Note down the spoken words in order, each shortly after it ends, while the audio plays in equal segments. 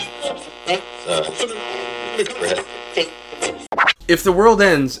If the world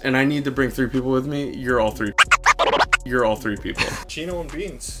ends and I need to bring 3 people with me, you're all 3. You're all 3 people. Chino and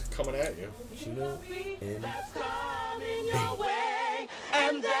Beans coming at you. Chino and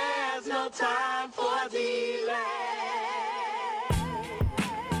And there's no time for delay.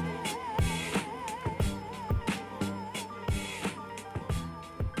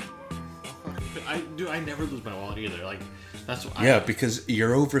 I never lose my wallet either. Like, that's what yeah, because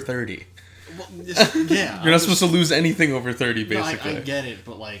you're over 30. Well, yeah. You're not supposed to lose anything over 30, basically. No, I get it,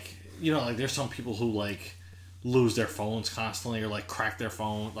 but like, you know, like there's some people who like lose their phones constantly or like crack their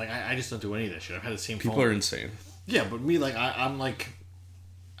phone. Like, I just don't do any of that shit. I've had the same phone. People are insane. Yeah, but me, like, I'm like,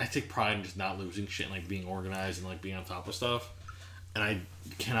 I take pride in just not losing shit and like being organized and like being on top of stuff. And I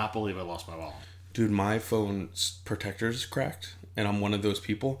cannot believe I lost my wallet. Dude, my phone's protector is cracked, and I'm one of those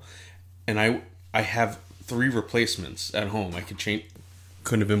people. And I have 3 replacements at home. I could change.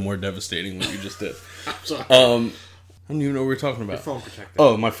 Couldn't have been more devastating what you just did. I'm sorry. I don't even know what we're talking about. Your phone protector.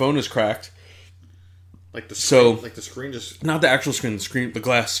 Oh, my phone is cracked. Like the screen, like the screen just not the actual screen, the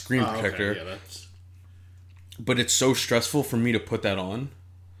glass screen protector. Okay. Yeah, that's. But it's so stressful for me to put that on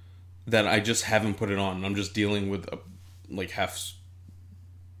that I just haven't put it on. I'm just dealing with a half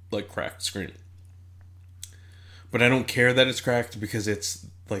cracked screen. But I don't care that it's cracked because it's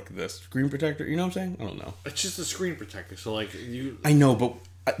like the screen protector. You know what I'm saying? I don't know. It's just a screen protector. So like you. I know, but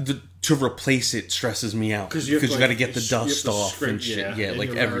to replace it stresses me out because you got to get the dust off and shit. Yeah, like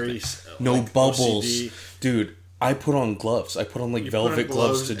everything. No like bubbles, OCD. Dude. I put on gloves. I put on like velvet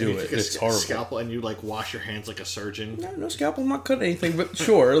gloves to do it. It's horrible. Scalpel and you like wash your hands like a surgeon. No scalpel. I'm not cutting anything, but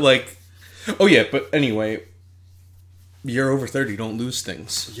sure. Like, oh yeah. But anyway, you're over 30. Don't lose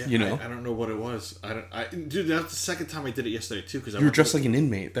things. Yeah, you know. I don't know what it was. Dude, that's the second time I did it yesterday too. Because you were dressed like an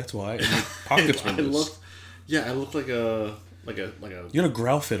inmate. That's why. And your pockets were loose. I looked like a. You had a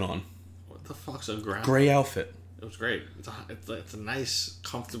growl fit on. What the fuck's a growl? Gray outfit. It was great. It's a nice,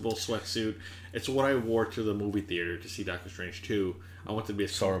 comfortable sweatsuit. It's what I wore to the movie theater to see Doctor Strange 2. I wanted to be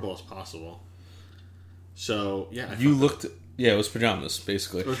as comfortable as possible. So, yeah. You looked... Yeah, it was pajamas,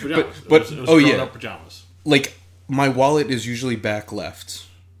 basically. It was pajamas. But it was grown-up pajamas. Like, my wallet is usually back left.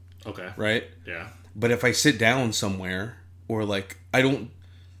 Okay. Right? Yeah. But if I sit down somewhere, or, like, I don't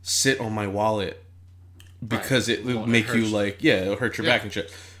sit on my wallet because it would make you, like... Yeah, it'll hurt your back and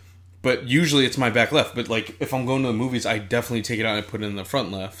shit. But usually it's my back left. But, like, if I'm going to the movies, I definitely take it out and put it in the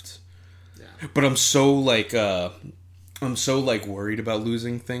front left. Yeah. But I'm so, like, worried about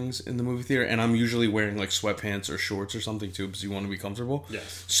losing things in the movie theater. And I'm usually wearing, like, sweatpants or shorts or something, too, because you want to be comfortable.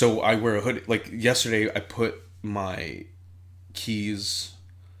 Yes. So I wear a hoodie. Like, yesterday, I put my keys,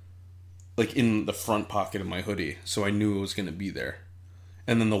 like, in the front pocket of my hoodie. So I knew it was going to be there.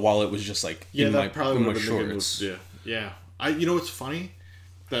 And then the wallet was just, like, in my shorts. Yeah. You know what's funny?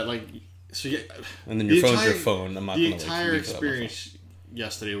 That like, so yeah, and then your phone's your phone. I'm not the entire experience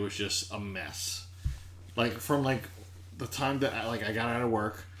yesterday was just a mess. Like from like the time that I got out of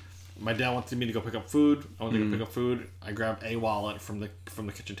work, my dad wanted me to go pick up food. I went to go pick up food. I grabbed a wallet from the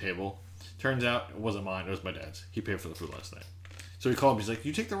kitchen table. Turns out it wasn't mine. It was my dad's. He paid for the food last night. So he called me. He's like,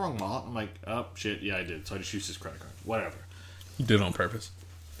 "You take the wrong wallet." I'm like, "Oh shit, yeah, I did." So I just used his credit card. Whatever. You did it on purpose.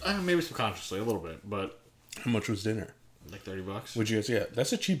 Maybe subconsciously a little bit, but how much was dinner? Like $30. What'd you guys get?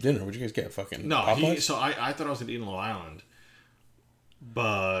 That's a cheap dinner. What'd you guys get? Fucking no. Popeyes? I thought I was gonna eat in Long Island,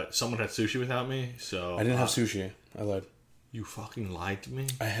 but someone had sushi without me. So I didn't have sushi. I lied. You fucking lied to me.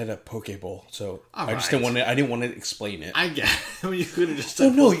 I had a poke bowl, so all I just didn't want to. I didn't want to explain it. I get. I mean, you could have just. Oh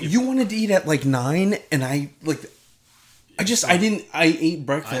no! You wanted to eat at like 9, and I didn't. I ate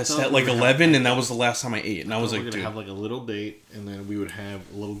breakfast at like 11, and that was the last time I ate. And I was like, "Dude, have like a little date, and then we would have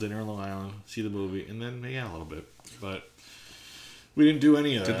a little dinner in Long Island, see the movie, and then a little bit." But we didn't do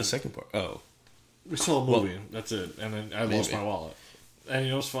any of that. Did the second part? Oh, we saw a movie. That's it, and then I lost my wallet. And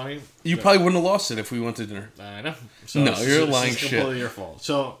you know what's funny? You probably wouldn't have lost it if we went to dinner. I know. So no, you're lying shit. It's completely your fault.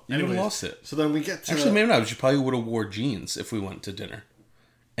 So you would have lost it. So then we get to actually maybe not. But you probably would have wore jeans if we went to dinner.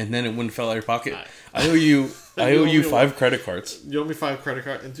 And then it wouldn't fall out of your pocket. I owe you. I owe you 5 credit cards. You owe me 5 credit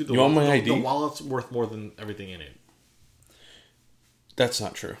cards. And dude, you want my ID? The wallet's worth more than everything in it. That's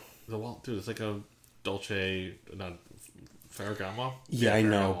not true. The wallet, dude, it's like a Dolce, not Ferragamo. Yeah, I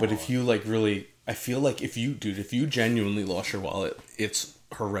know. But if you like really, I feel like if you genuinely lost your wallet, it's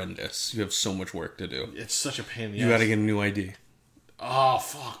horrendous. You have so much work to do. It's such a pain in the ass. You got to get a new ID. Oh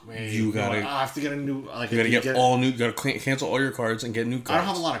fuck, man! You gotta. I have to get a new. Like, you gotta get all new. You gotta cancel all your cards and get new cards. I don't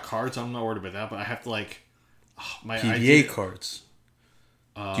have a lot of cards. I'm not worried about that, but I have to my PDA cards.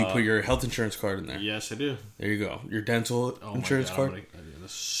 Do you put your health insurance card in there? Yes, I do. There you go. Your dental insurance card.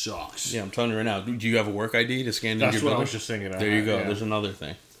 This sucks. Yeah, I'm telling you right now. Do you have a work ID to scan in your building? That's what I was just thinking. There you go. Yeah. There's another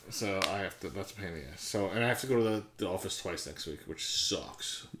thing. So I have to. That's a pain in the ass. So and I have to go to the office twice next week, which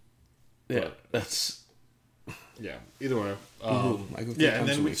sucks. Yeah, But, that's yeah. Either way. I go 3 Yeah, and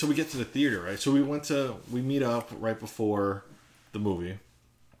times a then week. so we get to the theater, right? So we meet up right before the movie,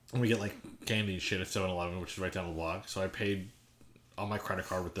 and we get like candy and shit at 7-Eleven, which is right down the block. So I paid on my credit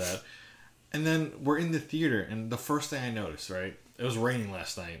card with that, and then we're in the theater, and the first thing I noticed, right? It was raining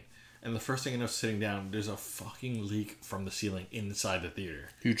last night, and the first thing I noticed sitting down, there's a fucking leak from the ceiling inside the theater.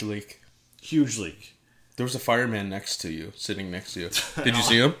 huge leak. Huge leak. There was a fireman next to you, sitting next to you. Did you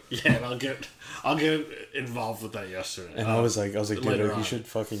see him? Yeah, and I'll get involved with that yesterday. And I was like, dude, later on. you should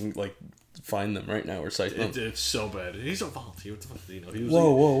fucking like find them right now or cite them. It's so bad. He's a volunteer. What the fuck do you know? He was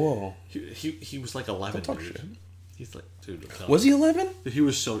Whoa! He was like 11. Don't talk dude. shit. He's like, dude. I'm telling Was he 11? you. He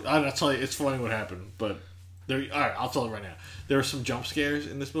was so. I'll tell you, it's funny what happened, but there. All right, I'll tell you right now. There were some jump scares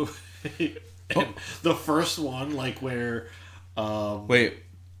in this movie. And the first one, like where. Wait,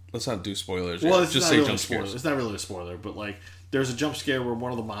 let's not do spoilers. Well, yet. it's Just not say really jump a spoiler. scares. It's not really a spoiler, but like there's a jump scare where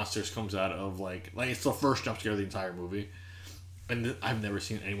one of the monsters comes out of like it's the first jump scare of the entire movie, and I've never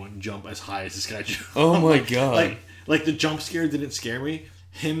seen anyone jump as high as this guy jumped. Oh my God. Like the jump scare didn't scare me.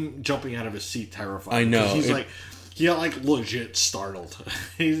 Him jumping out of his seat terrified. I me, know. 'cause he's like. He got like legit startled.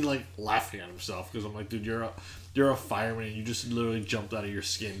 He's like laughing at himself because I'm like, dude, you're a fireman and you just literally jumped out of your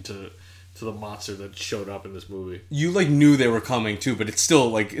skin to the monster that showed up in this movie. You like knew they were coming too, but it's still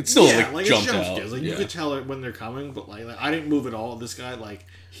like It's jumped jump out. scares. Like you could tell it when they're coming, but like I didn't move at all. This guy like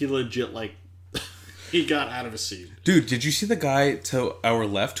he legit like he got out of his seat. Dude, did you see the guy to our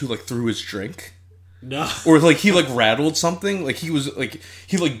left who like threw his drink? No. Or like he like rattled something? Like he was like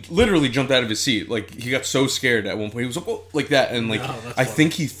he like literally jumped out of his seat. Like he got so scared at one point. He was like, oh, like that, and like No, that's I funny.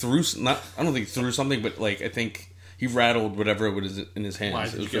 think he threw not. I don't think he threw something, but like I think he rattled whatever it was in his hands. Why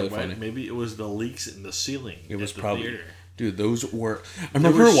It did you was get really wet? funny. Maybe it was the leaks in the ceiling. It was at the probably, theater. dude. Those were. I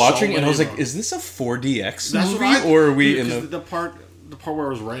remember were so watching and I was many like, of them. "Is this a 4DX That's movie what or are we dude, in 'cause the part where it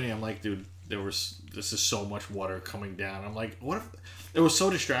was raining? I'm like, dude, this is so much water coming down. I'm like, what if it was so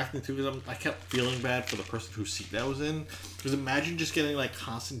distracting too? Because I kept feeling bad for the person whose seat that was in. Because imagine just getting like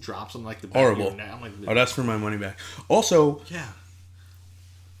constant drops on like the back horrible?" of your neck. I'm like, Oh, that's for my money back. Also, yeah.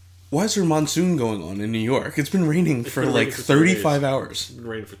 why is there monsoon going on in New York? It's been raining for been like raining for 3 days. 35 hours. It's been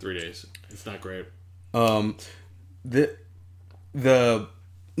raining for 3 days. It's not great. The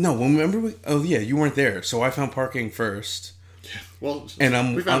no, remember you weren't there, so I found parking first. Well,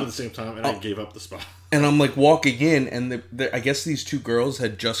 And we found it at the same time, and I gave up the spot. And I'm like walking in, and I guess these two girls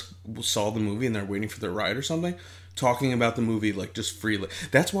had just saw the movie and they're waiting for their ride or something, talking about the movie like just freely.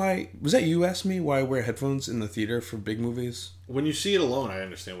 That's why, was that you asked me why I wear headphones in the theater for big movies? When you see it alone, I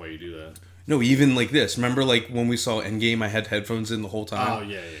understand why you do that. No, even like this. Remember like when we saw Endgame, I had headphones in the whole time? Oh,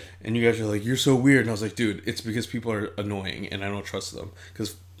 yeah. And you guys are like, you're so weird. And I was like, dude, it's because people are annoying and I don't trust them.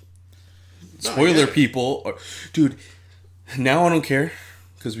 Because spoiler people are... Dude, now I don't care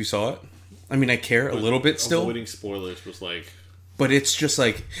because we saw it. I mean, I care a little bit still. Avoiding spoilers was like... But it's just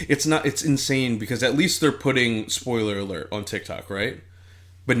like, it's insane because at least they're putting spoiler alert on TikTok, right?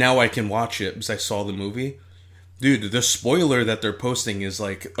 But now I can watch it because I saw the movie. Dude, the spoiler that they're posting is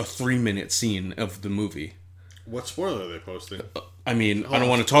like a 3-minute scene of the movie. What spoiler are they posting? I mean, I don't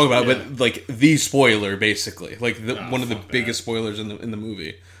want to talk about it, but like the spoiler, basically. Like one of the fuck that. biggest spoilers in the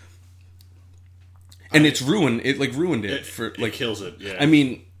movie. And it's ruined. It like ruined it for like... It kills it, yeah. I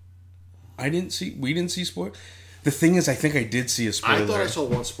mean, we didn't see spoiler. The thing is, I think I did see a spoiler. I thought I saw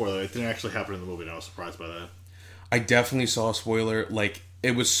one spoiler. It didn't actually happen in the movie, and I was surprised by that. I definitely saw a spoiler. Like,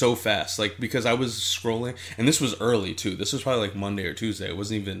 it was so fast. Like, because I was scrolling, and this was early too. This was probably like Monday or Tuesday. It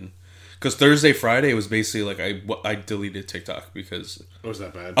wasn't even because Thursday, Friday, it was basically like I deleted TikTok because It was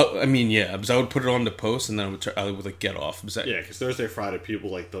that bad? I mean, yeah, because I would put it on the post and then I would like get off. Yeah, because Thursday, Friday, people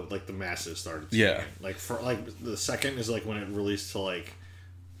like the masses started. Yeah. Seeing it. Like for like the second is like when it released to like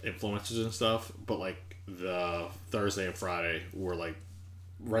influencers and stuff, but like the Thursday and Friday were like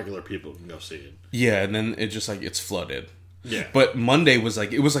regular people can go see it. Yeah, and then it just like it's flooded. Yeah, But Monday was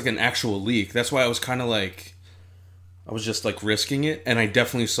like, it was like an actual leak. That's why I was kind of like, I was just like risking it. And I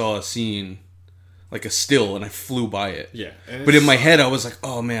definitely saw a scene, like a still, and I flew by it. yeah. And But in my head, I was like,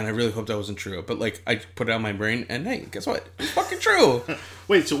 oh man, I really hope that wasn't true. But like, I put it on my brain, and hey, guess what? It's fucking true.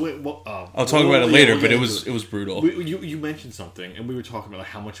 wait. What? I'll talk about it later, but it was brutal. You mentioned something, and we were talking about like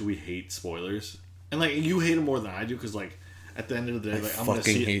how much we hate spoilers, and like you hate them more than I do because like at the end of the day, like I'm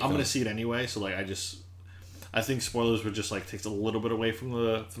gonna see it anyway. So like I think spoilers would just like takes a little bit away from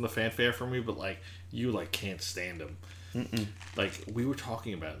the fanfare for me, but like you like can't stand them. Mm-mm. Like we were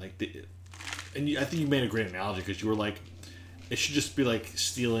talking about like I think you made a great analogy because you were like it should just be like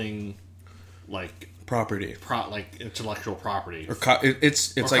stealing like property, like intellectual property, or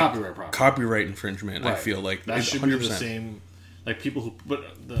it's or like copyright property. Copyright infringement. Right. I feel like that should be the same. Like people who, but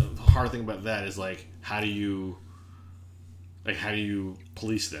the hard thing about that is like, how do you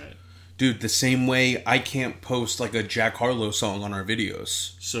police that? Dude, the same way I can't post like a Jack Harlow song on our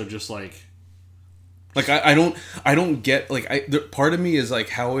videos. So just like I don't get like part of me is like,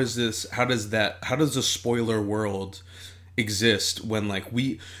 how does the spoiler world exist when like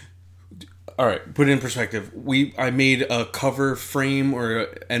all right, put it in perspective. I made a cover frame or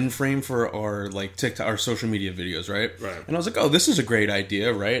end frame for our like TikTok, our social media videos, right? Right. And I was like, oh, this is a great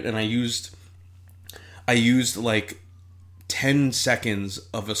idea, right? And I used like 10 seconds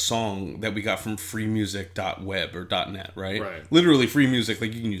of a song that we got from freemusic.web or .net, right? Right. Literally free music,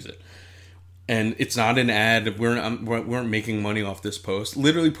 like you can use it. And it's not an ad. We weren't making money off this post.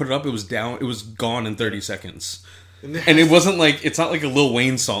 Literally put it up. It was down. It was gone in 30 seconds. And it wasn't like, it's not like a Lil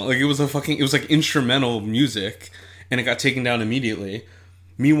Wayne song. Like it was like instrumental music, and it got taken down immediately.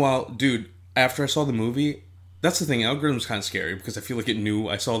 Meanwhile, dude, after I saw the movie, that's the thing. Algorithm's kind of scary because I feel like it knew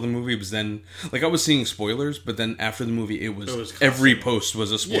I saw the movie. It was then like I was seeing spoilers, but then after the movie, it was every post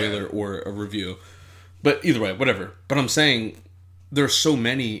was a spoiler or a review. But either way, whatever. But I'm saying there are so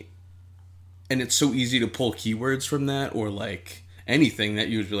many, and it's so easy to pull keywords from that or like anything that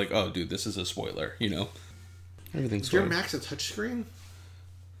you'd be like, oh, dude, this is a spoiler, you know? Everything's Is your Mac's a touchscreen?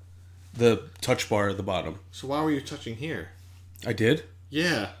 The touch bar at the bottom. So why were you touching here? I did?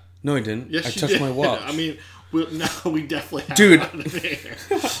 Yeah. No, I didn't. Yes, I you touched did. my watch. I mean, we definitely have Dude. it on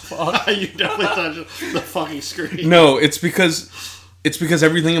there. You definitely touched the fucking screen. No, it's because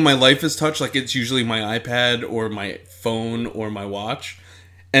everything in my life is touch. Like it's usually my iPad or my phone or my watch.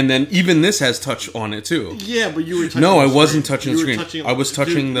 And then even this has touch on it too. Yeah, but you were touching No, the I screen. wasn't touching the You were screen. I was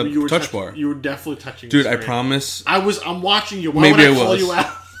touching the touch bar. You were definitely touching Dude, the I screen. promise. I'm watching you. Why Maybe would I I call was. you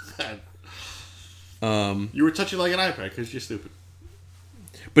out? You were touching like an iPad because you're stupid.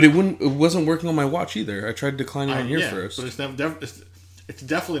 But it wasn't working on my watch either. I tried declining on here first. But it's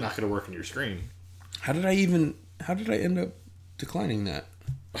definitely not going to work on your screen. How did I end up declining that?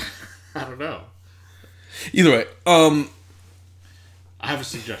 I don't know. Either way, I have a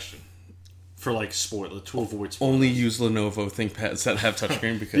suggestion for like to avoid spoilers. only use Lenovo ThinkPads that have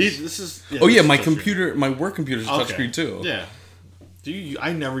touchscreen because This is my touchscreen. computer, my work computer is Okay. touchscreen too. Yeah.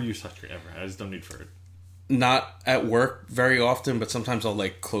 I never use touchscreen ever. I just don't need for it. Not at work very often, but sometimes I'll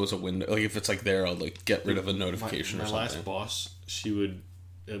like close a window. Like if it's like there, I'll like get rid of a notification My or something. last boss,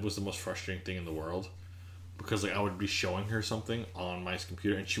 it was the most frustrating thing in the world because like I would be showing her something on my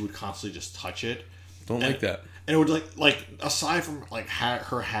computer and she would constantly just touch it. Don't like that. And it would like aside from like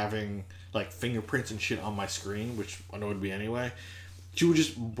her having like fingerprints and shit on my screen, which I know would be anyway, she would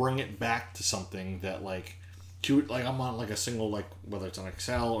just bring it back to something that like she would like I'm on like a single like whether it's on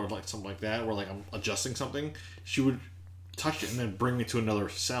Excel or like something like that where like I'm adjusting something, she would touch it and then bring me to another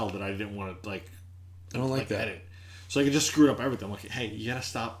cell that I didn't want to like I don't like that. edit. So like it just screwed up everything. I'm like, hey, you gotta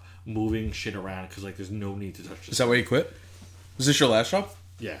stop moving shit around because like there's no need to touch this. Is that why you quit? Was this your last job?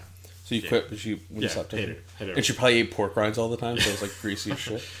 Yeah. So you quit because you stopped hate taking it. and she probably ate pork rinds all the time, so it was like greasy as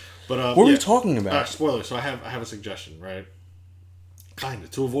shit. But What were we talking about? Spoilers. So I have a suggestion, right? Kind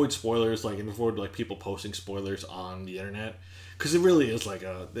of to avoid spoilers, like and avoid like people posting spoilers on the internet, because it really is like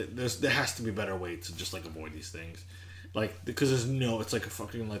there has to be a better way to just like avoid these things, like because it's like a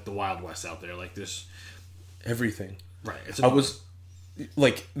fucking like the Wild West out there, like this Everything. right. I was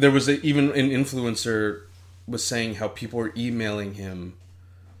like, there was even an influencer was saying how people were emailing him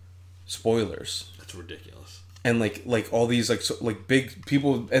spoilers. That's ridiculous. And like all these like big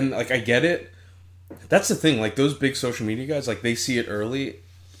people, and like I get it. That's the thing, like those big social media guys, like they see it early.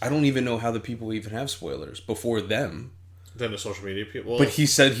 I don't even know how the people even have spoilers before them. Then the social media people. But he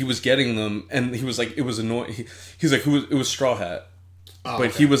said he was getting them, and he was like, it was annoying. He's like, it was Straw Hat. Oh, But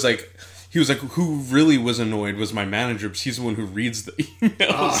okay. he was like, who really was annoyed was my manager, because he's the one who reads the emails.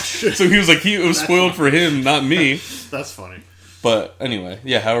 Oh, shit. So he was like, it was spoiled for him, not me. That's funny. But anyway,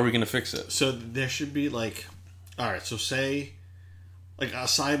 yeah, how are we gonna fix it? So there should be like, all right. So say, like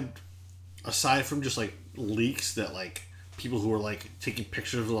aside from just like leaks that like people who are like taking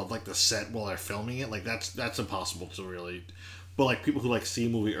pictures of like the set while they're filming it, like that's impossible to really. But like people who like see a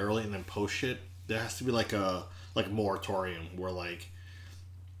movie early and then post shit, there has to be like a moratorium where like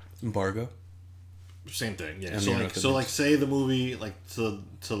Embargo. same thing. Yeah. And So you know like what that so means. like say the movie like to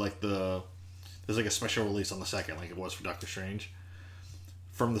like there's like a special release on the 2nd, like it was for Doctor Strange.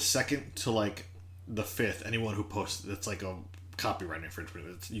 From the 2nd to like the 5th, anyone who posts it's like a copyright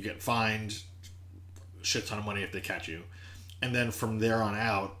infringement. You get fined shit ton of money if they catch you. And then from there on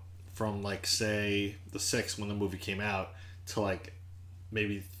out, from like say the 6th when the movie came out to like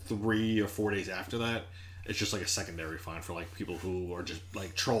maybe 3 or 4 days after that, it's just like a secondary fine for like people who are just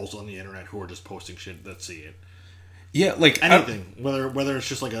like trolls on the internet who are just posting shit that see it. Yeah, like Anything, whether it's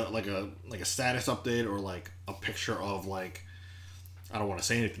just like a status update or like a picture of like, I don't want to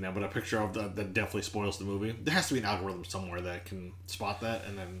say anything now, but a picture of that definitely spoils the movie. There has to be an algorithm somewhere that can spot that,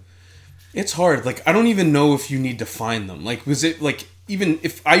 and then it's hard. Like, I don't even know if you need to find them. Like, was it like, even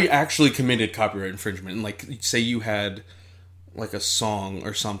if I actually committed copyright infringement, and like, say you had like a song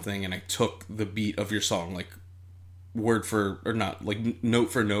or something, and I took the beat of your song, like word for, or not, like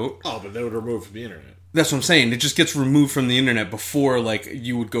note for note. oh, but they would remove from the internet. That's what I'm saying. It just gets removed from the internet before, like,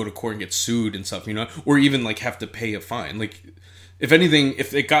 you would go to court and get sued and stuff, you know? Or even, like, have to pay a fine. Like, if anything,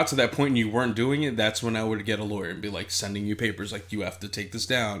 if it got to that point and you weren't doing it, that's when I would get a lawyer and be, like, sending you papers, like, you have to take this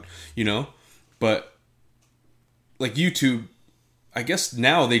down, you know? But, like, YouTube, I guess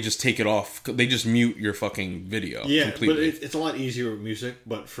now they just take it off. They just mute your fucking video completely. But it's a lot easier with music,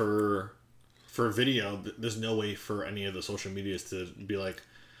 but for video, there's no way for any of the social medias to be like...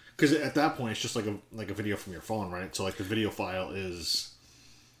 Because at that point, it's just like a video from your phone, right? So like the video file is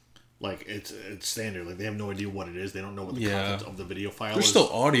like it's standard. Like they have no idea what it is. They don't know what the content of the video file is. There's still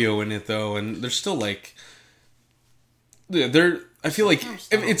audio in it though, and there's still like I feel like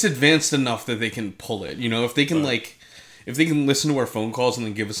it's advanced enough that they can pull it. You know, if they can if they can listen to our phone calls and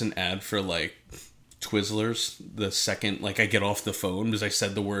then give us an ad for like Twizzlers the second like I get off the phone because I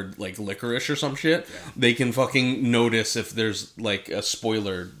said the word like licorice or some shit, they can fucking notice if there's like a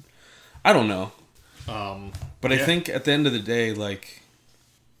spoiler. I don't know. But I think at the end of the day, like,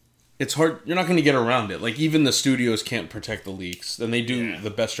 it's hard. You're not going to get around it. Like, even the studios can't protect the leaks. And they do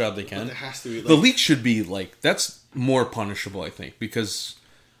the best job they can. But there has to be, like, the leak should be, like, that's more punishable, I think. Because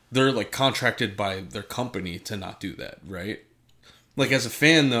they're, like, contracted by their company to not do that, right? Like, as a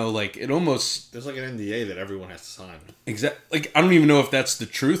fan, though, like, it almost... There's, like, an NDA that everyone has to sign. Like, I don't even know if that's the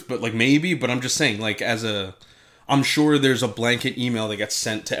truth, but, like, maybe. But I'm just saying, like, as a... I'm sure there's a blanket email that gets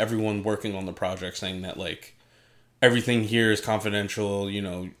sent to everyone working on the project saying that, like, everything here is confidential, you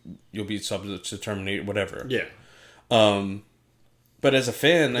know, you'll be subject to terminate, whatever. Yeah. But as a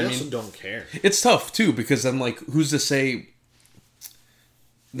fan, I also don't care. It's tough, too, because I'm like, who's to say...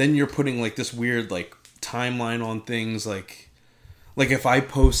 Then you're putting, like, this weird, like, timeline on things, like if I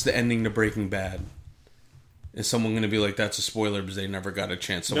post the ending to Breaking Bad... Is someone going to be like, that's a spoiler because they never got a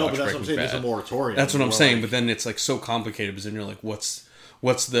chance to watch Breaking Bad? No, but that's what I'm saying. There's a moratorium. That's what I'm saying. Like... But then it's like so complicated because then you're like, what's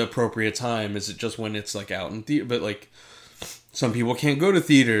the appropriate time? Is it just when it's like out in theater? But like, some people can't go to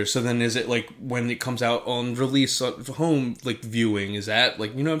theaters. So then is it like when it comes out on release home like viewing? Is that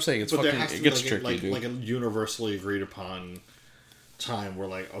like, you know what I'm saying? It's fucking, it gets tricky, dude. Like a universally agreed upon time where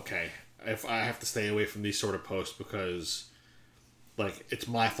like, okay, if I have to stay away from these sort of posts because like it's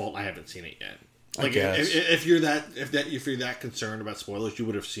my fault I haven't seen it yet. Like if you're that concerned about spoilers, you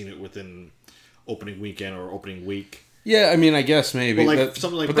would have seen it within opening weekend or opening week. Yeah, I mean, I guess maybe. But like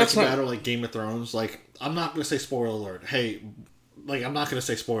something like Breaking Bad or like Game of Thrones, like I'm not going to say spoiler alert. Hey, like I'm not going to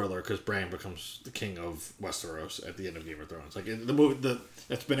say spoiler alert because Bran becomes the king of Westeros at the end of Game of Thrones. Like the movie,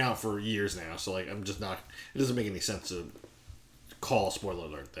 that's been out for years now, so like I'm just not. It doesn't make any sense to call spoiler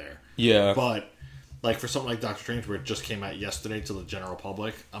alert there. Yeah, but. Like, for something like Doctor Strange, where it just came out yesterday to the general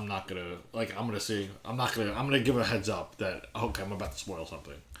public, I'm not gonna, like, I'm gonna give a heads up that, okay, I'm about to spoil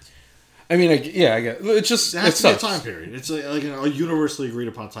something. I mean, I get it's just, it has to be a time period. It's like a universally agreed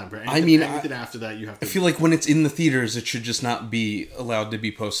upon time period. Anything after that, you have to... I feel like when it's in the theaters, it should just not be allowed to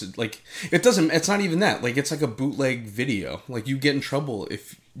be posted. Like, it's not even that. Like, it's like a bootleg video. Like, you get in trouble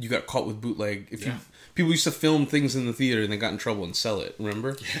if you got caught with bootleg. People used to film things in the theater and they got in trouble and sell it,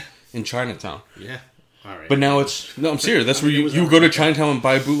 remember? Yeah. In Chinatown. Yeah. All right. But now it's... No, I'm serious. That's where you go to Chinatown and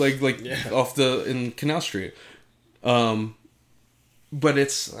buy a bootleg, like, in Canal Street. But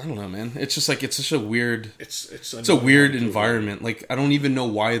it's... I don't know, man. It's just, like, it's such a weird... It's a weird environment. Like, I don't even know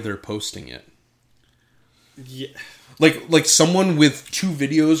why they're posting it. Yeah. Like someone with 2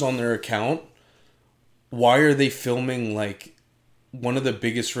 videos on their account, why are they filming, like, one of the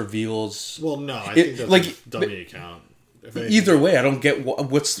biggest reveals... Well, no, I think that's like, a dummy account. Either way, I don't get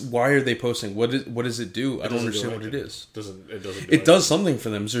why are they posting? What does it do? I don't understand what it is. It does something for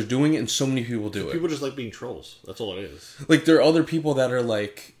them. They're doing it, and so many people do it. People just like being trolls. That's all it is. Like there are other people that are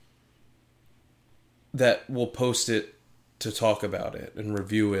like that will post it to talk about it and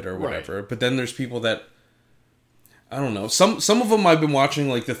review it or whatever. Right. But then there's people that I don't know. Some of them I've been watching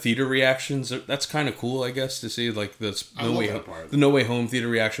like the theater reactions. That's kind of cool, I guess, to see like the No Way Home theater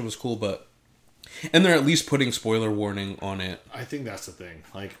reaction was cool, but. And they're at least putting spoiler warning on it. I think that's the thing.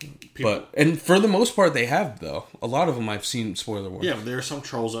 Like, and for the most part, they have though. A lot of them I've seen spoiler warning. Yeah, but there are some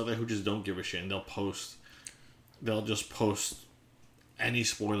trolls out there who just don't give a shit, and they'll just post any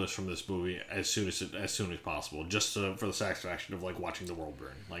spoilers from this movie as soon as possible, just for the satisfaction of like watching the world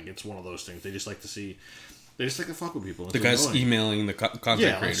burn. Like it's one of those things they just like to see. They just like to fuck with people. The guy's annoying. emailing the content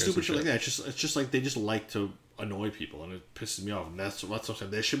creators, like stupid shit like that. It's just like they just like to annoy people, and it pisses me off. And that's what I'm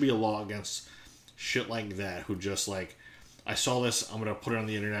saying. There should be a law against shit like that. Who just like, I saw this, I'm gonna put it on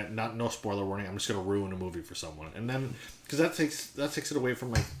the internet. No spoiler warning. I'm just gonna ruin a movie for someone, and then because that takes it away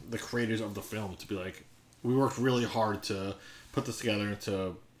from like the creators of the film to be like, we worked really hard to put this together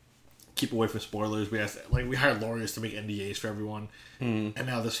to keep away from spoilers. We hired lawyers to make NDAs for everyone, and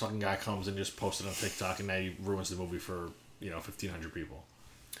now this fucking guy comes and just posts it on TikTok, and now he ruins the movie for 1,500 people.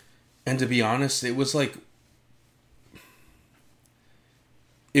 And to be honest, it was like,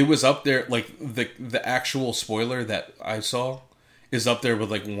 it was up there. Like the actual spoiler that I saw is up there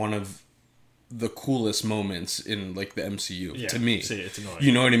with like one of the coolest moments in like the MCU to me. See, it's annoying.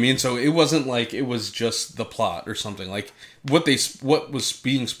 You know what I mean? So it wasn't like it was just the plot or something. Like what was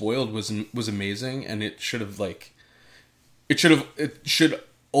being spoiled was amazing, and it should have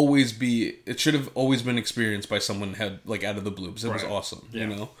always been experienced by someone had like out of the blue. Because it was awesome, you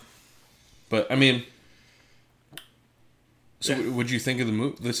know. But I mean, so what'd you think of the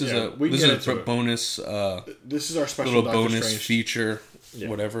movie? This is a bonus. This is our special little Doctor bonus Strange feature. Yeah.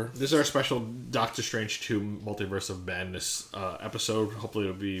 Whatever. This is our special Doctor Strange 2 Multiverse of Madness episode. Hopefully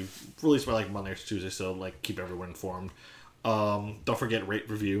it'll be released by like Monday or Tuesday, so like keep everyone informed. Don't forget, rate,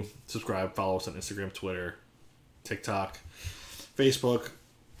 review, subscribe, follow us on Instagram, Twitter, TikTok, Facebook.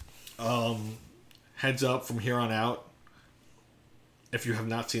 Heads up, from here on out, if you have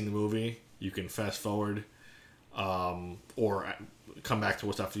not seen the movie, you can fast forward or come back to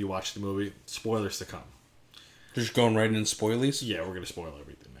us after you watch the movie. Spoilers to come. Just going right into spoilies? Yeah, we're gonna spoil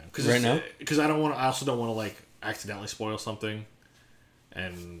everything, man. Right now? Because I also don't want to like accidentally spoil something.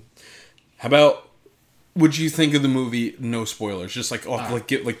 And how about, would you think of the movie? No spoilers, just like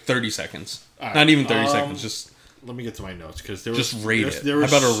get like 30 seconds. Not even 30 seconds. Just let me get to my notes because rate it. How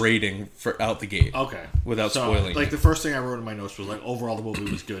about a rating for out the gate? Okay, without spoiling. Like the first thing I wrote in my notes was like overall the movie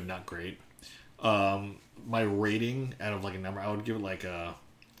was good, not great. My rating out of like a number, I would give it like a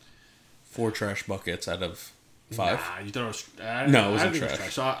 4 trash buckets out of 5. Nah, you thought it was no, it wasn't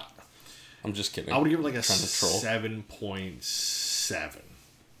trash. So I'm just kidding. I would give it like a 7.7.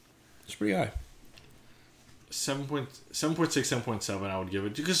 It's pretty high. 7.6, 7.7 I would give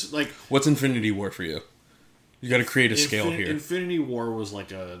it because like, what's Infinity War for you? You got to create a scale here. Infinity War was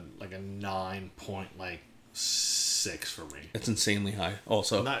like a 9.6 for me. It's insanely high.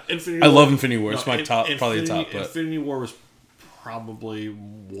 Also, I love Infinity War. It's my top, probably the top. But Infinity War was probably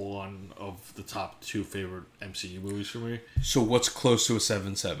one of the top 2 favorite MCU movies for me. So what's close to a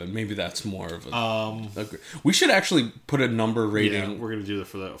 7.7? Maybe that's more of a. We should actually put a number rating. Yeah, we're gonna do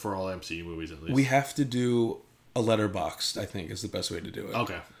that for all MCU movies at least. We have to do a letterboxed, I think, is the best way to do it.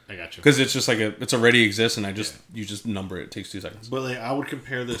 Okay, I got you. Because it's just like it's already exists, and you just number it. It takes 2 seconds. But like, I would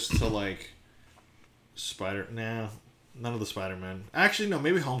compare this to like none of the Spider-Man. Actually, no,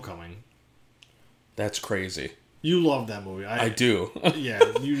 maybe Homecoming. That's crazy. You love that movie. I do. Yeah,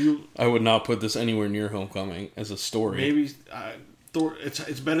 you. I would not put this anywhere near Homecoming as a story. Maybe Thor.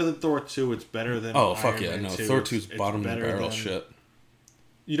 It's better than Thor 2. It's better than fuck Iron Man 2. Thor 2's bottom of the barrel shit.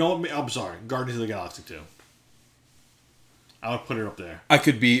 You know what? I'm sorry. Guardians of the Galaxy 2. I would put it up there. I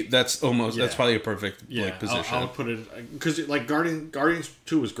could be. That's probably a perfect position. I would put it because like Guardians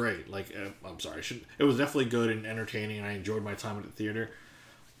 2 was great. Like I'm sorry, it was definitely good and entertaining, and I enjoyed my time at the theater.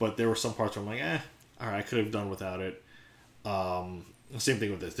 But there were some parts where I'm like, all right, I could have done without it. Same thing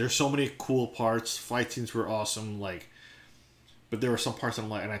with this. There's so many cool parts. Fight scenes were awesome. Like, but there were some parts that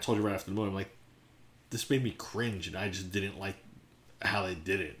I'm like, and I told you right after the movie, I'm like, this made me cringe, and I just didn't like how they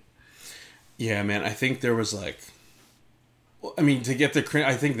did it. Yeah, man. I think there was like, I mean, to get the cringe,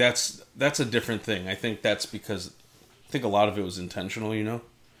 I think that's a different thing. I think that's because I think a lot of it was intentional, you know,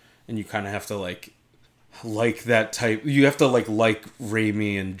 and you kind of have to like that type. You have to like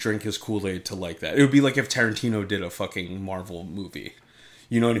Raimi and drink his Kool-Aid to like that. It would be like if Tarantino did a fucking Marvel movie.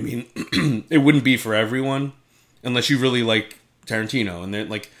 You know what I mean? It wouldn't be for everyone unless you really like Tarantino. And then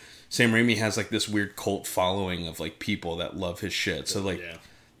like Sam Raimi has like this weird cult following of like people that love his shit. So like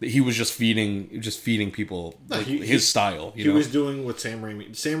he was just feeding people his style. He was doing what Sam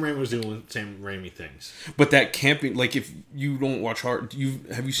Raimi was doing Sam Raimi things. But that can't be like, if you don't watch have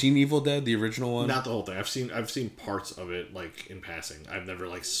you seen Evil Dead, the original one? Not the whole thing. I've seen parts of it like in passing. I've never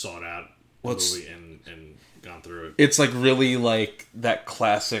like sought out the movie and gone through it. It's like really like that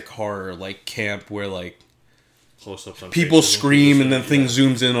classic horror like camp where like close-ups on people scream and then things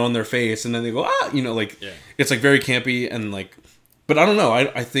zooms in on their face and then they go it's like very campy and like. But I don't know.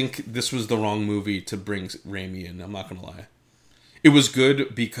 I think this was the wrong movie to bring Raimi in. I'm not gonna lie. it was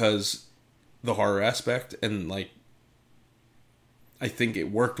good because the horror aspect, and like I think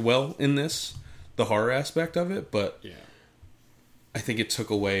it worked well in this, the horror aspect of it, but Yeah. I think it took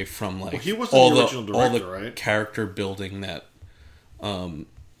away from like he wasn't all the the original director, all the right? character building that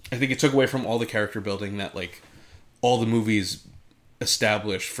I think it took away from all the character building that like all the movies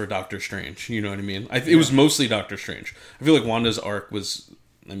established for Doctor Strange. You know what I mean? It was mostly Doctor Strange. I feel like Wanda's arc was.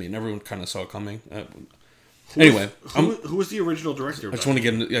 I mean, everyone kind of saw it coming. Anyway, Who was the original director? I just want to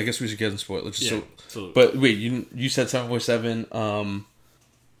get into. I guess we should get into spoilers. Yeah, But wait, you said 7.7.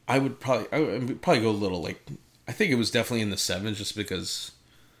 I would probably go a little like. I think it was definitely in the 7s, just because.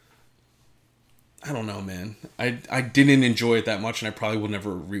 I don't know, man. I didn't enjoy it that much, and I probably will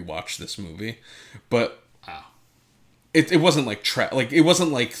never rewatch this movie. But Wow. it wasn't like like it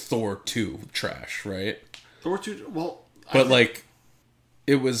wasn't like Thor 2 trash, right? Thor 2. Well, But like,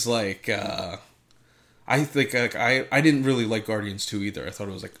 it was like. I think like I didn't really like Guardians 2 either. I thought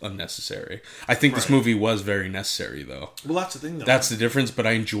it was like unnecessary. I think this Right. movie was very necessary though. well, that's the thing, though. That's the difference. But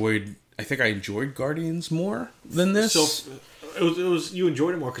I think I enjoyed Guardians more than this. So it was you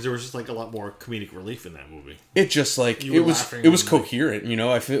enjoyed it more because there was just like a lot more comedic relief in that movie. It just like You it were was laughing it was and, like- coherent. You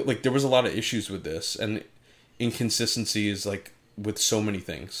know, I feel like there was a lot of issues with this and inconsistencies like with so many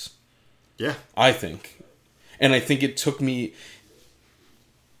things. Yeah. I think, and I think it took me.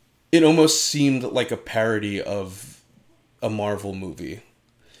 It almost seemed like a parody of a Marvel movie.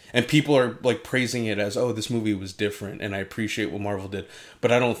 And people are like praising it as, oh, this movie was different and I appreciate what Marvel did.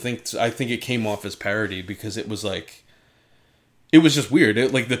 But I don't think I think it came off as parody because it was like it was just weird.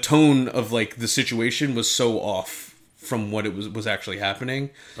 Like the tone of like the situation was so off from what it was actually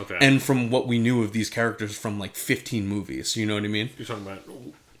happening. Okay. And from what we knew of these characters from like 15 movies, you know what I mean? You're talking about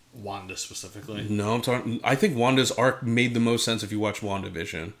Wanda specifically. No, I think Wanda's arc made the most sense if you watch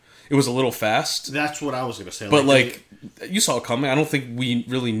WandaVision. It was a little fast. That's what I was gonna say. But like you saw it coming. I don't think we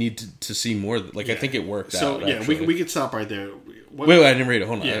really need to see more. Like I think it worked So out. yeah, actually. we could stop right there. Wait, I didn't read it.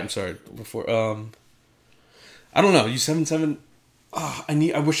 Hold on. Yeah. I'm sorry. Before I don't know. You 7.7.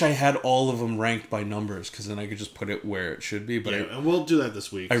 I wish I had all of them ranked by numbers because then I could just put it where it should be. But Yeah, and we'll do that this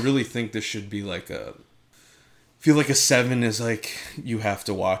week. I really think this should be like a. I feel like a 7 is like you have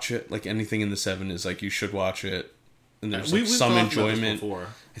to watch it. Like anything in the 7 is like you should watch it. And there's like We've some talked about this enjoyment. before.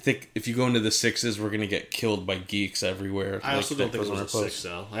 I think if you go into the 6s, we're gonna get killed by geeks everywhere. I also don't think it on was our a posts. 6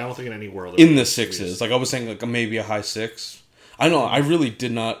 though. I don't think in any world In it the was 6s, like I was saying, like maybe a high 6. I know I really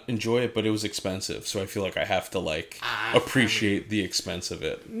did not enjoy it, but it was expensive, so I feel like I have to like appreciate the expense of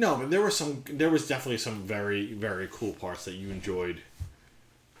it. No, but there was definitely some very, very cool parts that you enjoyed.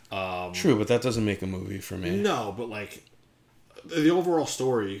 True, but that doesn't make a movie for me. No, but like the overall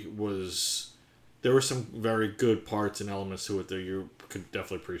story was there were some very good parts and elements to it that you could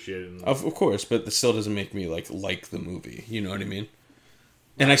definitely appreciate. And Of course, but it still doesn't make me like the movie. You know what I mean?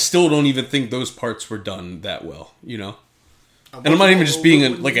 And I still don't even think those parts were done that well. You know? And I'm not even just being a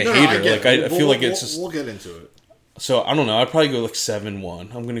hater. Like I feel like it's just. We'll get into it. So I don't know. I'd probably go like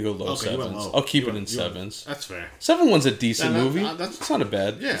 7.1. I'm gonna go low Okay, you went 7s. low. I'll keep You it in went- you went- 7s. That's fair. 7.1's a decent And that- movie. that's- It's not a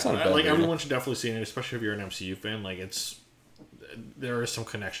bad. Yeah, it's not a bad like movie. everyone should definitely see it, especially if you're an MCU fan. Like there is some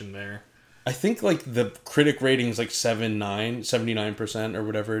connection there. I think like the critic rating is like 79% or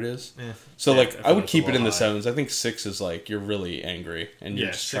whatever it is. So Yeah, like I I feel would it's keep a it in the little high. 7s. I think 6 is like you're really angry and you're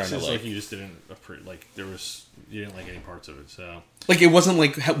Yeah, just 6 trying is to like you just didn't like there was you didn't like any parts of it. So like it wasn't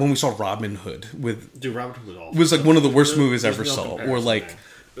like when we saw Robin Hood with dude, Robin Hood was awful. it was like one of the worst There- movies I there's ever no saw. comparison Or like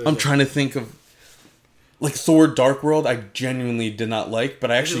there. I'm trying to think of like Thor Dark World I genuinely did not like,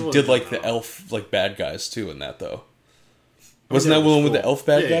 but I actually really did like don't the know. elf like bad guys too in that though. Wasn't yeah, that it was one with the cool. elf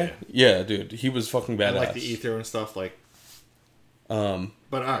bad Yeah, guy? Yeah, dude, he was fucking badass. And like the ether and stuff. Like, but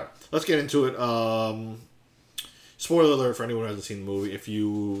all right, let's get into it. Spoiler alert for anyone who hasn't seen the movie. If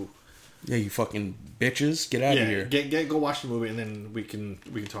you Yeah, you fucking bitches, get out of here. go watch the movie, and then we can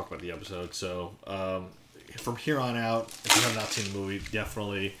talk about the episode. So from here on out, if you have not seen the movie,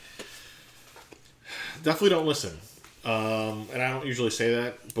 definitely don't listen. And I don't usually say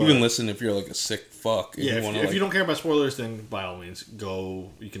that, but You can listen if you're like a sick fuck. yeah, wanna, if like- you don't care about spoilers, then by all means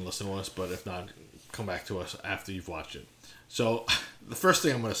go. You can listen to us, but if not, come back to us after you've watched it. So the first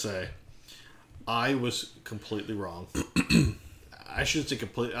thing I'm going to say, I was completely wrong. I shouldn't say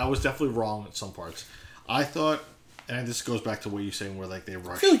completely. I was definitely wrong at some parts. I thought, and this goes back to what you're saying, where like they I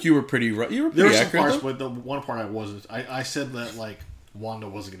rushed. feel like you were pretty. You were There pretty were some accurate. parts, though. but the one part I wasn't. I said that like Wanda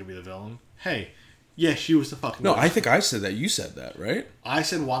wasn't going to be the villain. Hey, yeah, she was the fucking. No, villain. I think I said that. You said that, right? I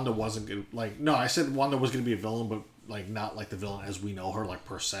said Wanda wasn't going to like. No, I said Wanda was going to be a villain, but like not like the villain as we know her, like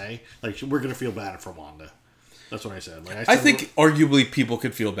per se. Like we're going to feel bad for Wanda. That's what I said. Like I think arguably people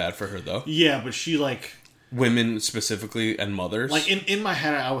could feel bad for her though. yeah, but she like women specifically and mothers. Like in my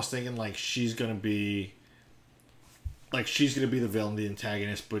head, I was thinking like she's gonna be the villain, the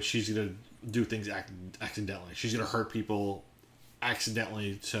antagonist, but she's gonna do things accidentally. She's gonna hurt people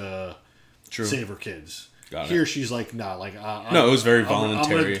accidentally to save her kids. Here she's like, nah, like no, it was very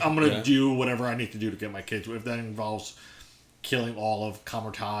voluntary. I'm gonna do whatever I need to do to get my kids. If that involves killing all of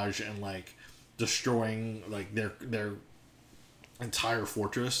Camartage and like destroying like their entire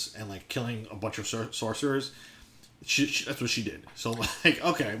fortress and like killing a bunch of sorcerers, that's what she did. So like,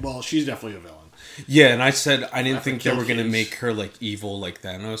 okay, well, she's definitely a villain. Yeah, and I said I didn't think they were gonna make her like evil like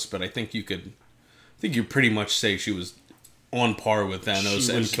Thanos, but I think you pretty much say she was on par with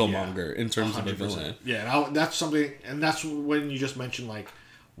Thanos and Killmonger in terms 100%. Of a villain. Yeah, and that's something, and that's when you just mentioned like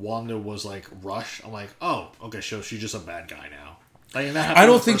Wanda was like rushed. I'm like, oh, okay, so she's just a bad guy now. Like, I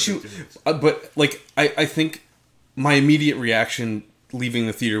don't think she, but like I think my immediate reaction leaving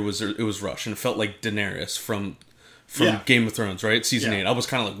the theater was it was rushed and it felt like Daenerys from Game of Thrones, right? Season 8. I was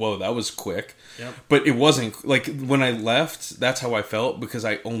kind of like, whoa, that was quick. Yep. But it wasn't like when I left. That's how I felt because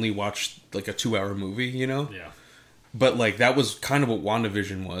I only watched like a 2-hour movie, you know. Yeah. But like that was kind of what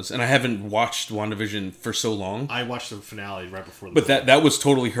WandaVision was, and I haven't watched WandaVision for so long. I watched the finale right before. But that was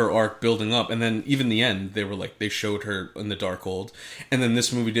totally her arc building up, and then even the end, they were like they showed her in the Darkhold, and then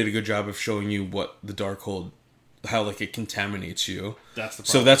this movie did a good job of showing you what the Darkhold, how like it contaminates you. That's the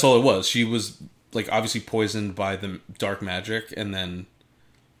problem. So that's all it was. She was like obviously poisoned by the dark magic, and then.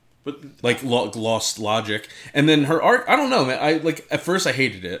 But like lost logic, and then her arc. I don't know, man. I like at first I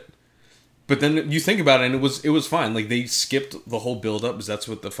hated it. But then you think about it, and it was fine. Like, they skipped the whole build-up, because that's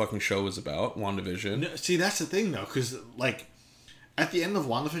what the fucking show is about, WandaVision. No, see, that's the thing, though, because, like, at the end of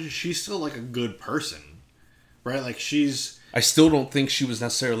WandaVision, she's still, like, a good person, right? Like, she's... I still don't think she was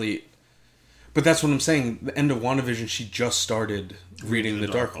necessarily... But that's what I'm saying. The end of WandaVision, she just started reading the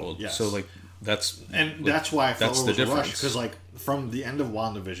Darkhold. Yes. So, like, that's... And that's why I felt it was a rush, because, like, from the end of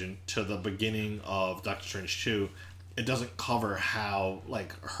WandaVision to the beginning of Doctor Strange 2... it doesn't cover how,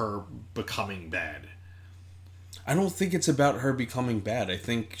 like, her becoming bad. I don't think it's about her becoming bad. I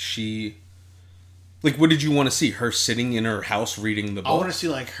think she... Like, what did you want to see? Her sitting in her house reading the book? I want to see,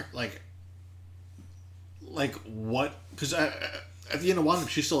 like, what... Because at the end of one,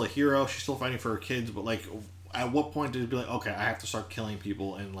 she's still a hero. She's still fighting for her kids. But, like, at what point did it be like, okay, I have to start killing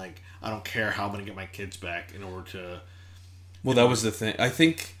people and, like, I don't care how I'm going to get my kids back in order to... Well, that was the thing. I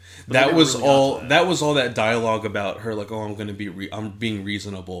think that was really all. That was all that dialogue about her, like, "Oh, I'm going to be. I'm being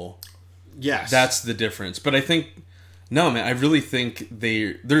reasonable." Yes, that's the difference. But I think, no, man. I really think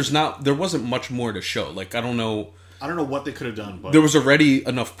there wasn't much more to show. Like, I don't know what they could have done, but there was already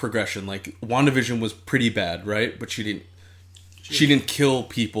enough progression. Like, WandaVision was pretty bad, right? But she didn't kill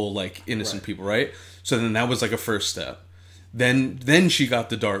people like innocent people, right? So then that was like a first step. Then she got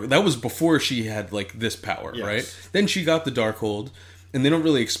the dark. That was before she had like this power, right? Then she got the Darkhold, and they don't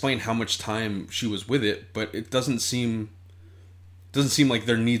really explain how much time she was with it, but it doesn't seem like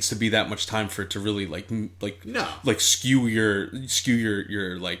there needs to be that much time for it to really like skew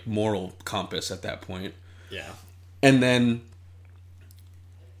your like moral compass at that point. Yeah. And then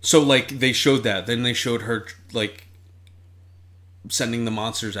so like they showed that. Then they showed her like sending the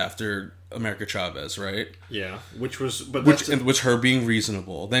monsters after America Chavez, right? Yeah, which was her being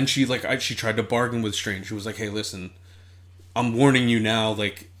reasonable. Then she she tried to bargain with Strange. She was like, "Hey, listen, I'm warning you now.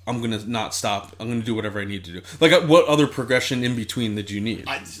 Like, I'm gonna not stop. I'm gonna do whatever I need to do. Like, what other progression in between did you need?"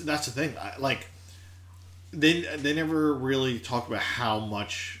 That's the thing. They never really talk about how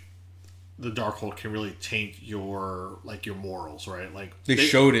much the Darkhold can really taint your morals, right? Like they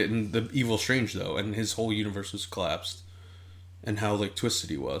showed it in the Evil Strange though, and his whole universe was collapsed, and how like twisted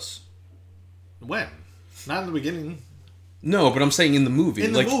he was. When? Not in the beginning. No, but I'm saying in the movie.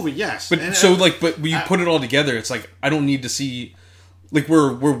 In the movie, yes. But but when you put it all together, it's like I don't need to see. Like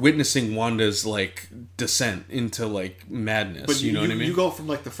we're witnessing Wanda's like descent into like madness. But you know what I mean? You go from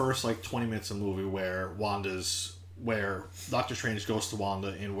like the first like 20 minutes of the movie where Doctor Strange goes to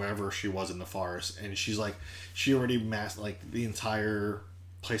Wanda in wherever she was in the forest, and she's like she already masked like the entire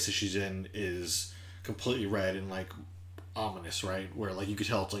place that she's in is completely red and like ominous, right? Where like you could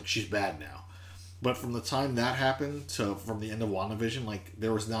tell it's like she's bad now. But from the time that happened to from the end of WandaVision, like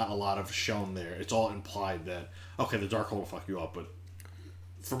there was not a lot of shown there. It's all implied that okay, the Darkhold will fuck you up, but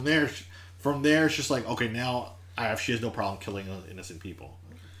from there it's just like okay, now she has no problem killing innocent people,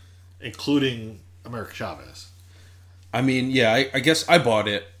 including America Chavez. I mean, yeah, I guess I bought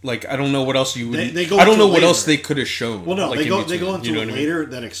it. Like, I don't know what else you would. I don't know what else they could have shown. Well, no, like, they go into it later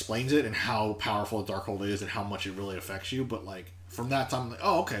that explains it and how powerful the Darkhold is and how much it really affects you. But like from that time, I'm like,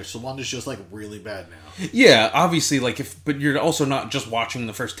 oh, okay, so Wanda's just like really bad now. Yeah, obviously, like but you're also not just watching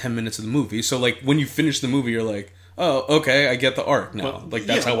the first 10 minutes of the movie. So like when you finish the movie, you're like, oh, okay, I get the arc now. But, like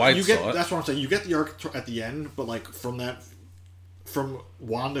that's how I you saw it. That's what I'm saying. You get the arc at the end, but like from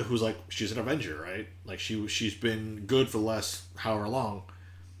Wanda, who's like she's an Avenger, right? Like she's been good for the last however long.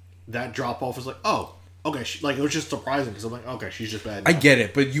 That drop off is like, oh, okay. Like it was just surprising because I'm like, okay, she's just bad now. I get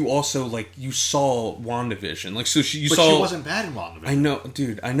it, but you also like you saw WandaVision, like so she But she wasn't bad in WandaVision. I know,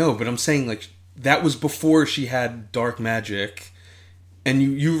 dude, I know, but I'm saying like that was before she had dark magic, and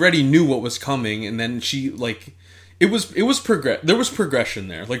you already knew what was coming, and then she like it was there was progression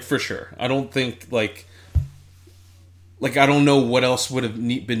there, like for sure. I don't think like I don't know what else would have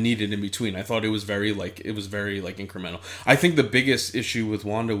been needed in between. I thought it was very incremental. I think the biggest issue with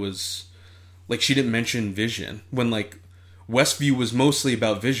Wanda was like she didn't mention Vision when like Westview was mostly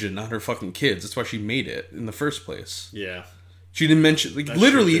about Vision, not her fucking kids. That's why she made it in the first place. Yeah. She didn't mention like That's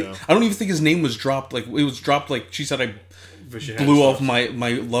literally. true, too. I don't even think his name was dropped. Like it was dropped. Like she said, I Vision blew had off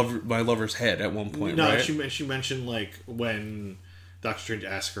my lover's head at one point. No, right? she mentioned like when Doctor Strange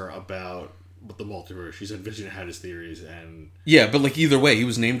asked her about the multiverse. She said Vision had his theories, and Yeah, but like either way, he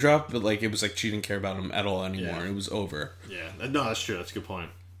was name dropped. But like it was like she didn't care about him at all anymore. Yeah. It was over. yeah, no, that's true. That's a good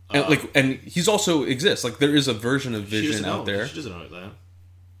point. And he's also exists. Like there is a version of Vision out there. She doesn't know that.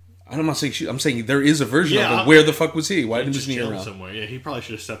 I'm not saying I'm saying there is a version Yeah, of it. Where the fuck was he? Why didn't Just he chilling around? somewhere. Yeah, he probably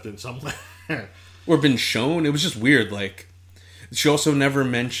should have stepped in somewhere. Or been shown? It was just weird. Like she also never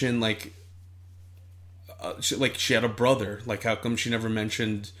mentioned like she had a brother. Like how come she never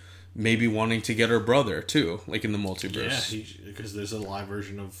mentioned maybe wanting to get her brother too? Like in the multiverse. Yeah, because there's a live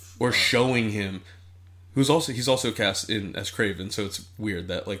version of Or showing him. He's also cast in as Kraven, so it's weird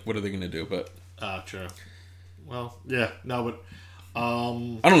that like what are they gonna do? But true. Well, yeah, no, but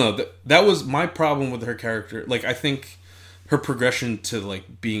I don't know. That was my problem with her character. Like I think her progression to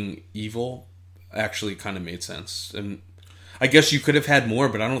like being evil actually kind of made sense, and I guess you could have had more,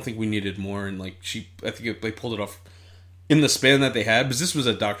 but I don't think we needed more. And like I think they pulled it off in the span that they had, because this was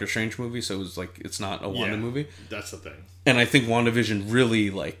a Doctor Strange movie, so it was like it's not a Wanda movie. That's the thing. And I think WandaVision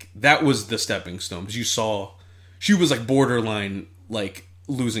really like that was the stepping stone, because you saw she was like borderline like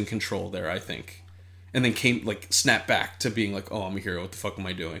losing control there, I think. And then came like snapped back to being like, oh, I'm a hero. What the fuck am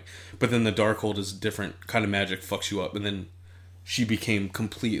I doing? But then the Darkhold is a different kind of magic, fucks you up, and then she became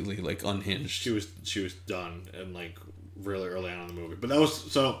completely like unhinged. She was done and like really early on in the movie. But that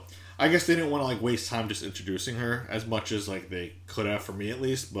was so. I guess they didn't want to like waste time just introducing her as much as like they could have, for me at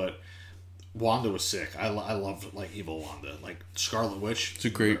least. But Wanda was sick. I loved like evil Wanda, like Scarlet Witch. It's a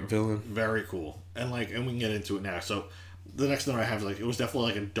great villain. Very cool, and we can get into it now. So the next note I have is like it was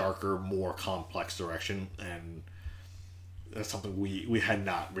definitely like a darker, more complex direction, and that's something we had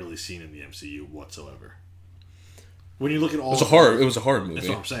not really seen in the MCU whatsoever. When you look at all, It was a horror movie. That's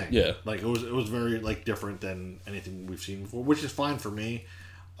what I'm saying. Yeah, like it was very like different than anything we've seen before, which is fine for me.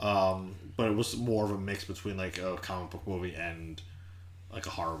 But it was more of a mix between like a comic book movie and like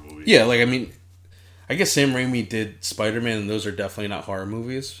a horror movie. Yeah, like I mean, I guess Sam Raimi did Spider-Man, and those are definitely not horror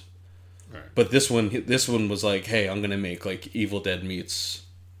movies. Right. But this one was like, hey, I'm gonna make like Evil Dead meets.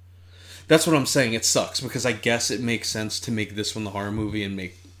 That's what I'm saying. It sucks because I guess it makes sense to make this one the horror movie and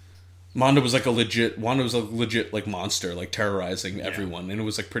make Wanda was a legit like monster, like terrorizing everyone, and it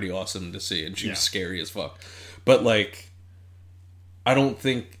was like pretty awesome to see, and she was scary as fuck. But like, I don't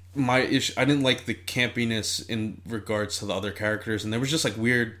think my issue. I didn't like the campiness in regards to the other characters, and there was just like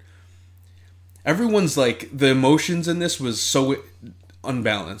weird. Everyone's like the emotions in this was so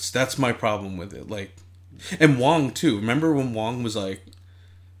unbalanced. That's my problem with it. Like, and Wong too. Remember when Wong was like,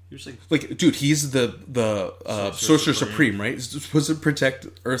 he was like, dude, he's the Sorcerer Supreme, right? He's supposed to protect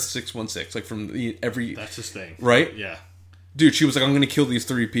Earth 616, like from every. That's his thing, right? Yeah, dude, she was like, I'm gonna kill these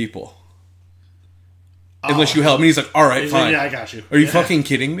 3 people. Unless you help me. He's like, all right, fine. Yeah, I got you. Are you fucking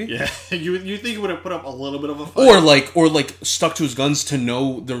kidding me? Yeah, you think he would have put up a little bit of a fight. Or like stuck to his guns to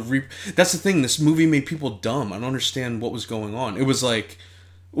know the That's the thing. This movie made people dumb. I don't understand what was going on. It was like,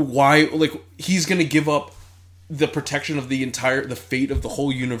 why? Like he's gonna give up the protection of the fate of the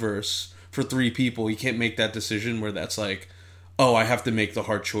whole universe for 3 people. You can't make that decision where that's like, oh, I have to make the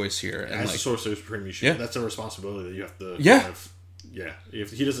hard choice here. And as like, a Sorcerer Supreme, you should. Yeah. That's a responsibility that you have to. Yeah. Kind of, yeah.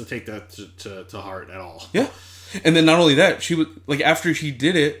 If he doesn't take that to heart at all. Yeah. And then not only that, she was like, after she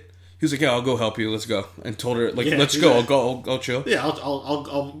did it, he was like, yeah, I'll go help you. Let's go. And told her like, let's go. I'll chill. Yeah,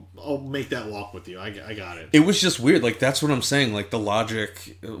 I'll make that walk with you. I got it. It was just weird. Like that's what I'm saying. Like the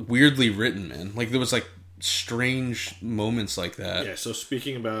logic, weirdly written, man. Like there was like strange moments like that. Yeah. So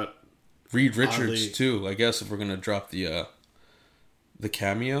speaking about Reed Richards too, I guess if we're gonna drop the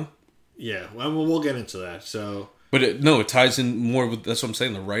cameo. Yeah, well, we'll get into that. So But it ties in more with, that's what I'm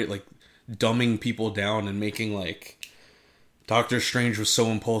saying, the right, like, dumbing people down and making, like, Doctor Strange was so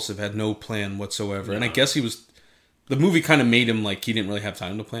impulsive, had no plan whatsoever. And I guess the movie kind of made him, like, he didn't really have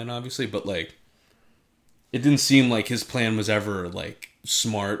time to plan, obviously, but, like, it didn't seem like his plan was ever, like,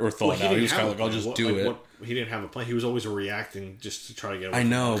 smart or thought out. He was kind of like, I'll just do it. He didn't have a plan. He was always reacting just to try to get away. I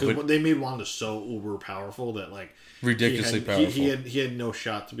know, but they made Wanda so uber powerful that, like, ridiculously powerful. He had no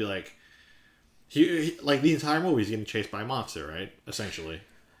shot to be like, he like the entire movie he's getting chased by a monster, right? Essentially.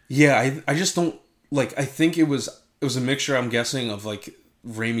 Yeah, I just don't, like, I think it was a mixture, I'm guessing, of, like,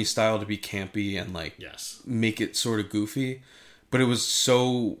 Raimi's style to be campy and, like, make it sort of goofy, but it was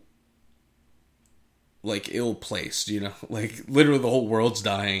so, like, ill-placed, you know? Like, literally the whole world's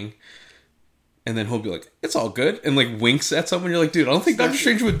dying, and then he'll be like, it's all good, and, like, winks at someone. You're like, dude, I don't think Doctor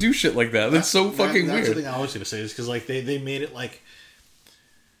Strange would do shit like that. That's so fucking weird. That's the thing I was going to say, is because, like, they made it, like,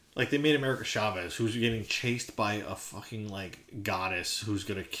 they made America Chavez, who's getting chased by a fucking, like, goddess who's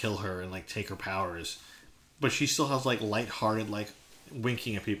going to kill her and, like, take her powers. But she still has, like, lighthearted, like,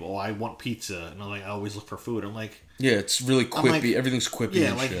 winking at people. Oh, I want pizza. And I'm like, I always look for food. I'm like... Yeah, it's really quippy. Like, everything's quippy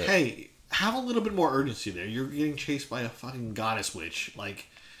and like, shit. Hey, have a little bit more urgency there. You're getting chased by a fucking goddess witch. Like,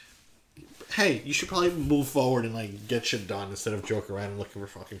 hey, you should probably move forward and, like, get shit done instead of joke around and looking for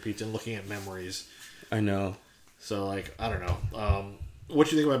fucking pizza and looking at memories. I know. So, like, I don't know. What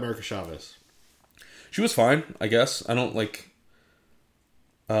do you think about America Chavez? She was fine, I guess. I don't, like...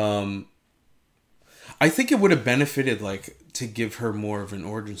 I think it would have benefited, like, to give her more of an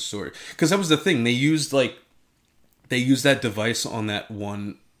origin story. Because that was the thing. They used that device on that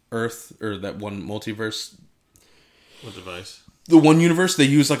one Earth, or that one multiverse. What device? The one universe, they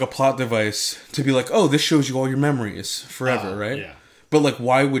used, like, a plot device to be like, oh, this shows you all your memories forever, right? Yeah. But, like,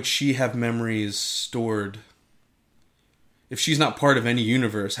 why would she have memories stored? If she's not part of any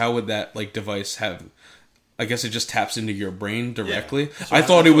universe, how would that, like, device have... I guess it just taps into your brain directly. Yeah. I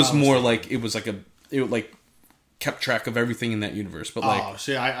thought it was more like, it was like it like kept track of everything in that universe. But, like...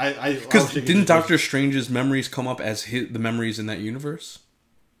 see, I because didn't Doctor Strange's memories come up as the memories in that universe?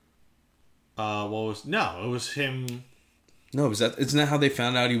 It was him... No, isn't that how they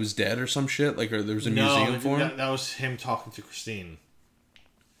found out he was dead or some shit? Like, or there was a museum for him? That was him talking to Christine.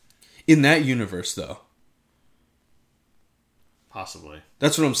 In that universe, though. Possibly.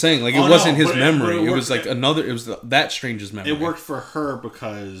 That's what I'm saying. Like, it wasn't his memory. It was like another... It was that Strange's memory. It worked for her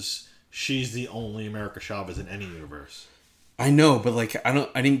because she's the only America Chavez in any universe. I know, but, like,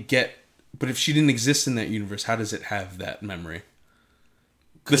 I didn't get... But if she didn't exist in that universe, how does it have that memory?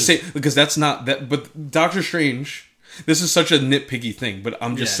 Because that's not... that. But Doctor Strange... This is such a nitpicky thing, but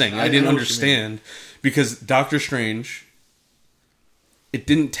I'm just saying. I didn't understand. Because Doctor Strange... It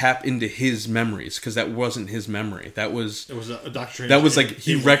didn't tap into his memories because that wasn't his memory. It was a Doctor Strange. That was like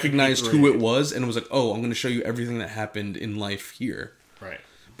he recognized who it was and was like, "Oh, I'm going to show you everything that happened in life here." Right.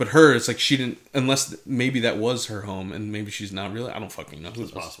 But her, it's like she didn't. Unless maybe that was her home, and maybe she's not really. I don't fucking know.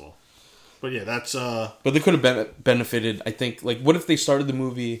 It's possible. But yeah, that's. But they could have benefited. I think. Like, what if they started the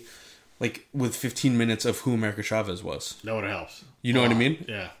movie, like, with 15 minutes of who America Chavez was? That would have helped. You know what I mean?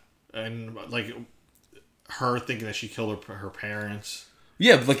 Yeah, and like her thinking that she killed her parents.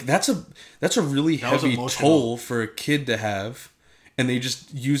 Yeah, but, like, that's a really heavy toll for a kid to have, and they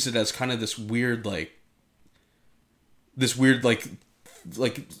just use it as kind of this weird like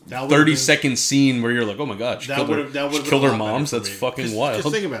 30-second scene where you're like, oh my god, she killed her moms. That's fucking wild.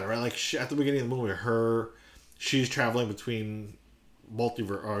 Just think about it, right? Like, at the beginning of the movie, she's traveling between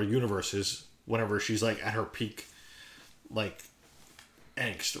multiverse or universes whenever she's like at her peak, like,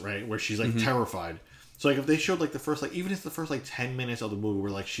 angst, right? Where she's like terrified. So, like, if they showed, like, even if the first, like, 10 minutes of the movie were,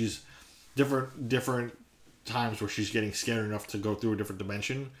 like, she's different times where she's getting scared enough to go through a different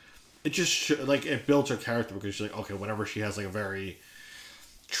dimension, it just, it builds her character because she's like, okay, whenever she has, like, a very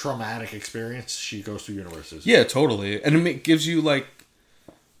traumatic experience, she goes through universes. Yeah, totally. And it gives you, like,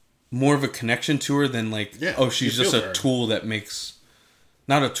 more of a connection to her than, like, she's just a tool that makes...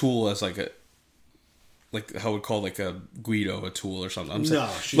 Not a tool as, like, how I would call, like, a Guido a tool or something. I'm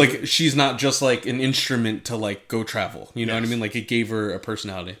saying, she's not just, like, an instrument to, like, go travel. You know what I mean? Like, it gave her a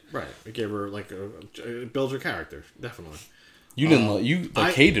personality. Right. It gave her, like, it builds her character. Definitely. You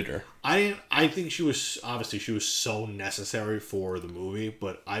didn't hated her. I think she was so necessary for the movie,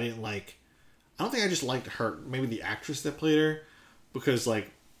 but I don't think I just liked her, maybe the actress that played her, because,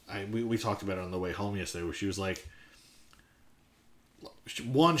 like, we talked about it on the way home yesterday, where she was, like,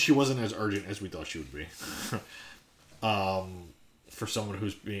 one, she wasn't as urgent as we thought she would be.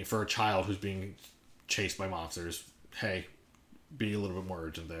 For a child who's being chased by monsters, hey, be a little bit more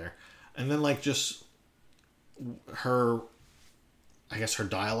urgent there. And then, like, just her, I guess her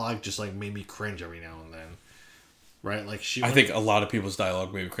dialogue just, like, made me cringe every now and then. right? Like I think a lot of people's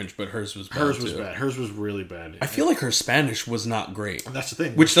dialogue made me cringe, but hers was bad. hers was bad. Hers was really bad. I feel like her Spanish was not great. And that's the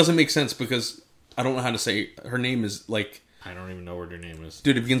thing. Which doesn't make sense because I don't know how to say her name is like. I don't even know what her name is.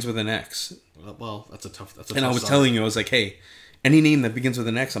 Dude, it begins with an X. Well, that's a tough. And I was telling you, I was like, hey, any name that begins with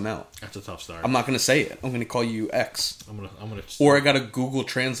an X, I'm out. That's a tough start. I'm not gonna say it. I'm gonna call you X. I'm gonna. Or I gotta Google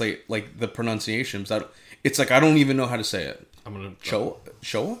translate like the pronunciations. It's like I don't even know how to say it. I'm gonna.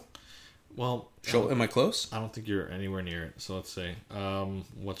 Showa? Well, Am I close? I don't think you're anywhere near it. So let's see.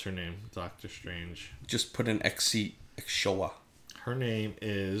 What's her name? Doctor Strange. Just put an XC Showa. Her name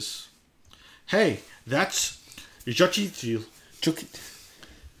is. Hey, that's Jochi.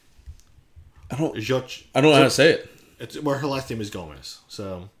 I don't know how to say it. It's where her last name is Gomez.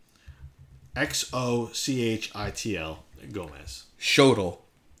 So Xochitl Gomez. Shodel.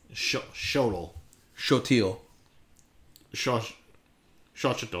 Shodel. Shotil.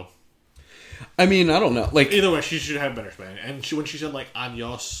 Xochitl. I mean, I don't know. Like either way, she should have better Spanish. And when she said like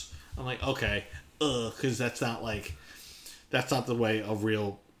adios, I'm like okay, because that's not the way a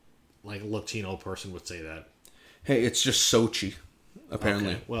real like Latino person would say that. Hey, it's just Sochi,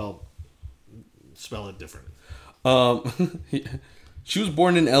 apparently. Okay, well, spell it different. She was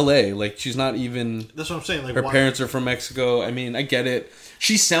born in L.A. Like she's not even. That's what I'm saying. Like her parents are from Mexico. I mean, I get it.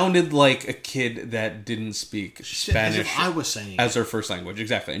 She sounded like a kid that didn't speak Spanish. As if I was saying as her first language,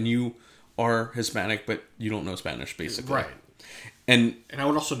 exactly. And you are Hispanic, but you don't know Spanish, basically, right? And I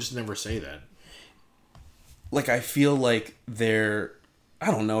would also just never say that. Like I feel like they're. I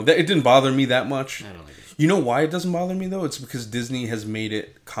don't know. It didn't bother me that much. I don't like it. You know why it doesn't bother me though? It's because Disney has made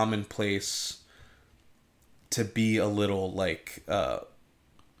it commonplace to be a little like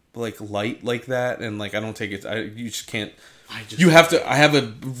light like that, and like I don't take it. You just can't. You have to. I have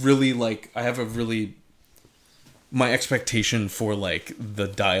a really. My expectation for like the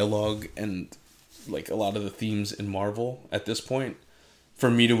dialogue and like a lot of the themes in Marvel at this point, for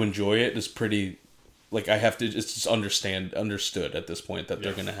me to enjoy it is pretty. Like I have to just understood at this point that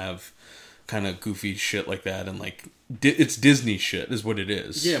they're gonna have kind of goofy shit like that, and like it's Disney shit is what it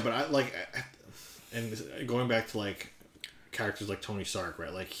is. Yeah, but I like, and going back to like characters like Tony Stark,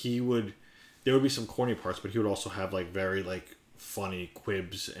 right? Like there would be some corny parts, but he would also have like very like funny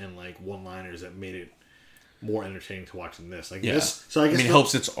quibs and like one-liners that made it more entertaining to watch than this. Like this, so I guess it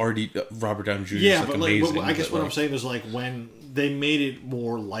helps. It's already Robert Downey Jr. Yeah, like but amazing. I guess what I'm saying is like when they made it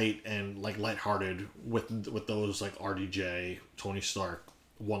more light and like lighthearted with those like RDJ, Tony Stark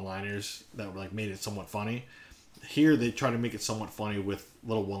one-liners that like made it somewhat funny. Here they try to make it somewhat funny with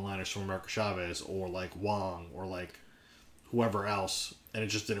little one-liners from America Chavez or like Wong or like whoever else, and it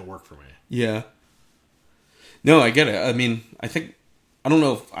just didn't work for me. Yeah. No, I get it. I mean, I don't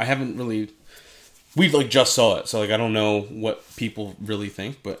know if I haven't really. We like just saw it, so like I don't know what people really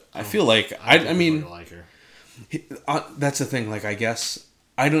think, but I feel like I mean, like her. That's the thing. Like I guess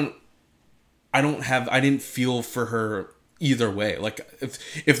I didn't feel for her either way. Like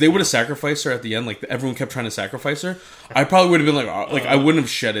if they would have sacrificed her at the end, like everyone kept trying to sacrifice her, I probably would have been like I wouldn't have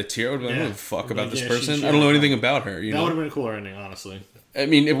shed a tear. I would have been like, I don't give a fuck about this person. I don't know anything about her. You know? That would have been a cooler ending, honestly. I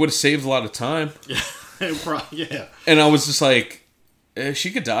mean, it would have saved a lot of time. Yeah. And I was just like.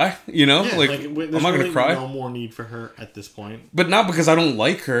 She could die, you know. Yeah, like I'm not gonna really cry. No more need for her at this point. But not because I don't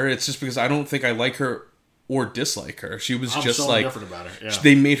like her. It's just because I don't think I like her or dislike her. She was just so like different about her. Yeah.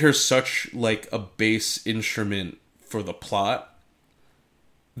 They made her such like a bass instrument for the plot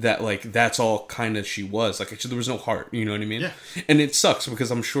that like that's all kind of she was. Like there was no heart. You know what I mean? Yeah. And it sucks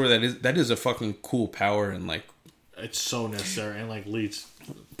because I'm sure that is a fucking cool power and like it's so necessary and like leads.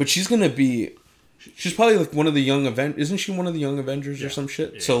 But she's gonna be. She's probably like one of the young Isn't she one of the young Avengers or some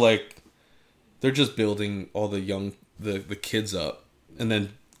shit? Yeah. So like, they're just building all the young the kids up, and then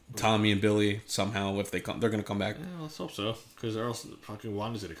Tommy and Billy somehow, if they come, they're gonna come back. Yeah, let's hope so, because they're also fucking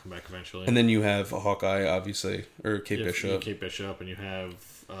Wanda's gonna come back eventually. And then you have a Hawkeye, obviously, or Kate Bishop. Kate Bishop, and you have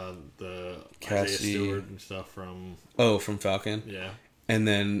the Cassie. Isaiah Stewart and stuff from. Oh, from Falcon. Yeah. And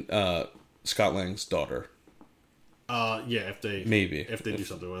then Scott Lang's daughter. Yeah, if they do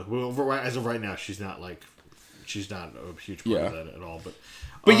something with her. Well, as of right now, she's not a huge part of that at all.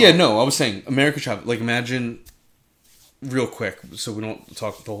 But yeah, no, I was saying America Chavez. Like, imagine real quick, so we don't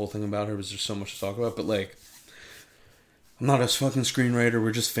talk the whole thing about her because there's so much to talk about. But like, I'm not a fucking screenwriter.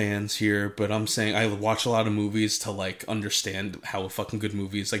 We're just fans here. But I'm saying I watch a lot of movies to like understand how a fucking good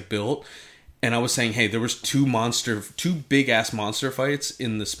movie is like built. And I was saying, hey, there was two big ass monster fights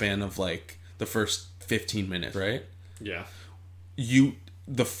in the span of like the first 15 minutes, right? Yeah.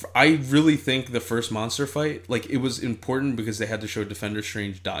 I really think the first monster fight, like, it was important because they had to show Defender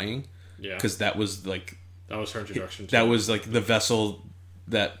Strange dying. Yeah. Because that was, like... That was her introduction to that was, like, the vessel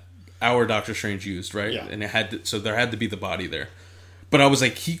that our Doctor Strange used, right? Yeah. And it had to, so there had to be the body there. But I was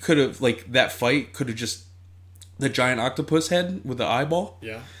like, he could have, like, that fight could have just, the giant octopus head with the eyeball.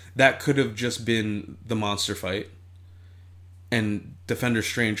 Yeah. That could have just been the monster fight. And Defender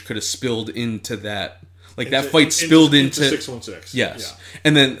Strange could have spilled into that. Like, that fight spilled into 616. Yes. Yeah.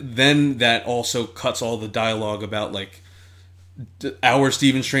 And then that also cuts all the dialogue about, like, our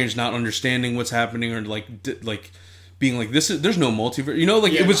Stephen Strange not understanding what's happening, or, like being like, there's no multiverse. You know,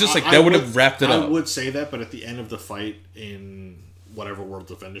 like, it was just like, that would have wrapped it up. I would say that, but at the end of the fight in whatever world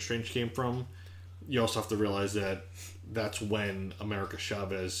Defender Strange came from, you also have to realize that that's when America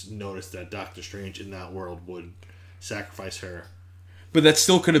Chavez noticed that Doctor Strange in that world would sacrifice her. But that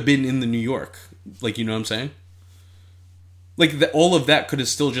still could have been in the New York. Like, you know what I'm saying? Like, all of that could have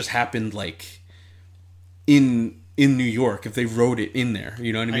still just happened, like, in New York if they wrote it in there.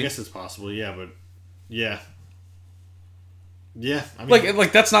 You know what I mean? I guess it's possible, yeah, but... Yeah. Yeah, I mean...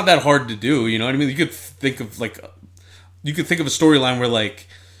 Like, that's not that hard to do, you know what I mean? You could think of, like... You could think of a storyline where, like,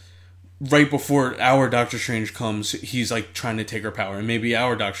 right before our Doctor Strange comes, he's, like, trying to take her power, and maybe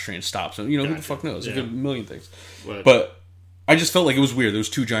our Doctor Strange stops him. You know, who the fuck knows? Yeah. Like, a million things. But I just felt like it was weird. There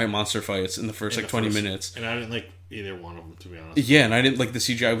was 2 giant monster fights in the first, 20 minutes. And I didn't like either one of them, to be honest. Yeah, and I didn't like the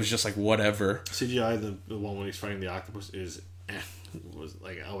CGI. Was just like, whatever. CGI, the one when he's fighting the octopus, is...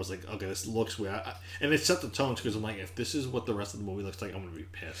 I was like, okay, this looks weird. And it set the tone, because I'm like, if this is what the rest of the movie looks like, I'm going to be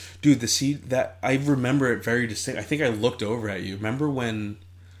pissed. Dude, that I remember it very distinct. I think I looked over at you. Remember when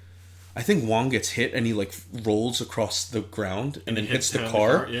I think Wong gets hit and he, like, rolls across the ground and then hits the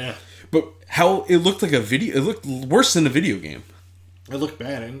car? Yeah. But how it looked like a video, it looked worse than a video game. It looked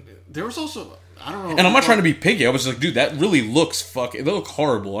bad, and there was also, I don't know. And I'm not trying to be picky. I was like, dude, that really looks it look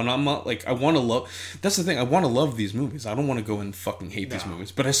horrible. And I'm not like, I want to love. That's the thing. I want to love these movies. I don't want to go and fucking hate these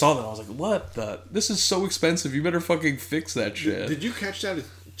movies. But I saw that. I was like, what the? This is so expensive. You better fucking fix that shit. Did you catch that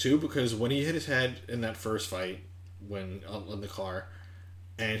too? Because when he hit his head in that first fight, when in the car,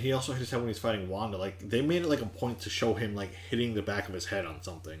 and he also hit his head when he's fighting Wanda. Like, they made it like a point to show him like hitting the back of his head on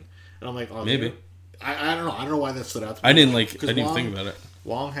something. And I'm like, oh, maybe. I don't know. I don't know why that stood out to me. I didn't even think about it.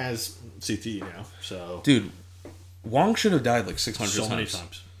 Wong has CTE now, so... Dude, Wong should have died like 600 so times. many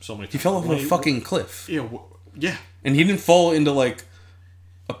times. So many times. He fell off a fucking cliff. Yeah, yeah. And he didn't fall into, like,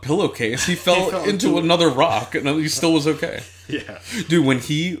 a pillowcase. He fell into another rock, and he still was okay. Yeah. Dude, when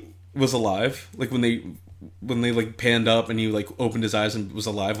he was alive, like, when they like, panned up and he, like, opened his eyes and was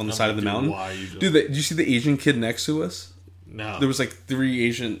alive on the side of the mountain. Dude, did you see the Asian kid next to us? No. There was, like, 3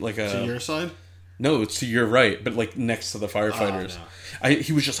 Asian, like, to your side? No, it's to your right, but, like, next to the firefighters. Oh, no.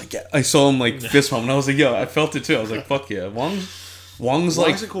 He was just like, yeah. I saw him, like, fist pump, and I was like, yo, I felt it too. I was like, fuck yeah. Wong's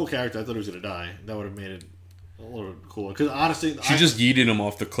like... a cool character. I thought he was going to die. That would have made it a little cooler. Because honestly... She just yeeted him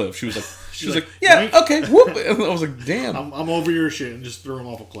off the cliff. She was like, yeah, okay, whoop. And I was like, damn. I'm over your shit, and just threw him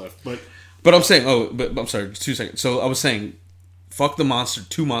off a cliff. But I'm saying, but I'm sorry, 2 seconds. So I was saying, fuck the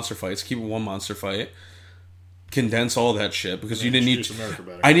 2 monster fights, keep it 1 monster fight. Condense all that shit, because you didn't need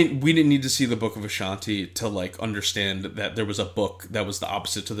we didn't need to see the Book of Ashanti to, like, understand that there was a book that was the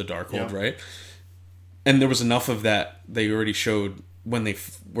opposite to the Darkhold, right? And there was enough of that they already showed when they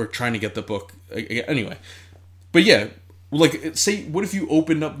were trying to get the book anyway. But yeah, like, say, what if you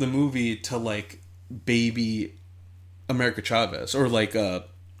opened up the movie to, like, baby America Chavez, or like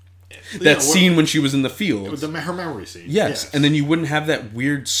that scene when she was in the field, her memory scene, yes, and then you wouldn't have that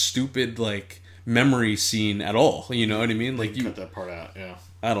weird, stupid, like, memory scene at all. You know what I mean? Like, you cut that part out. Yeah,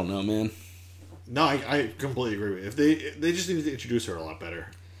 I don't know, man. No, I completely agree with you. If they just needed to introduce her a lot better,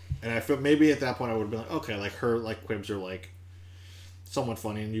 and I feel maybe at that point I would have been like, okay, like, her, like, quibs are, like, somewhat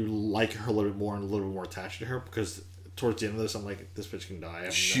funny, and you like her a little bit more and a little bit more attached to her, because towards the end of this, I'm like, this bitch can die.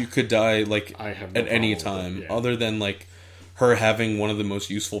 She could die, like, at any time, other than, like, her having one of the most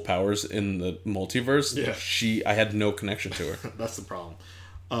useful powers in the multiverse. Yeah. I had no connection to her. That's the problem.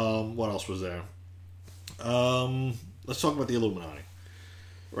 What else was there? Let's talk about the Illuminati.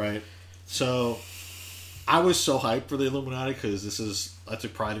 Right? So, I was so hyped for the Illuminati, because I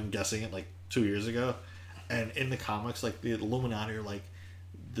took pride in guessing it, like, 2 years ago. And in the comics, like, the Illuminati are, like,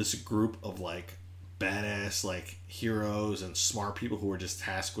 this group of, like, badass, like, heroes and smart people who are just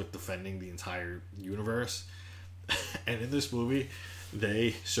tasked with defending the entire universe. And in this movie,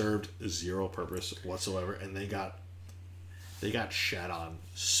 they served zero purpose whatsoever, and they got shat on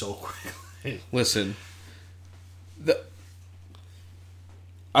so quickly. Listen,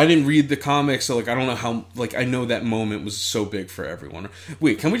 I didn't read the comics, so, like, I don't know how, like, I know that moment was so big for everyone.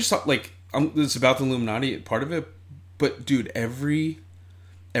 Wait, can we just talk, like, it's about the Illuminati, part of it, but, dude, every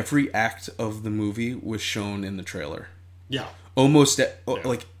act of the movie was shown in the trailer. Yeah. Almost,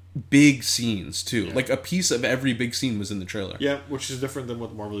 like, big scenes too. Like a piece of every big scene was in the trailer. Yeah, which is different than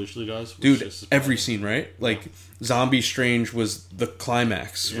what Marvel usually does. Dude, every scene, right? Like Zombie Strange was the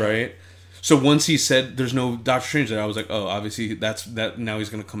climax, right? So once he said there's no Doctor Strange there, I was like, oh, obviously that's that. Now he's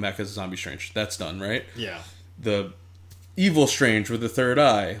gonna come back as a Zombie Strange. That's done, right? Yeah. The Evil Strange with the third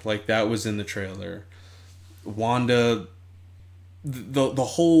eye, like that was in the trailer. Wanda, the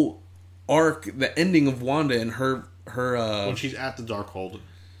whole arc, the ending of Wanda and her when she's at the Darkhold.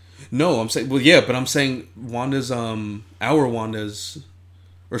 No, I'm saying, well, yeah, but I'm saying Wanda's our Wanda's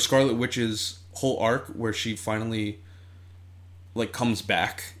or Scarlet Witch's whole arc where she finally like comes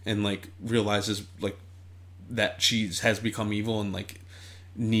back and like realizes like that she has become evil and like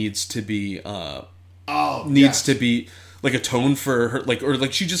needs to be to be like atoned for her, like, or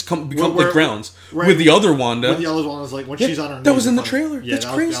like she just become like grounds with the other Wanda. With the other Wanda's like when she's on her knees. That was in the trailer. Yeah, that's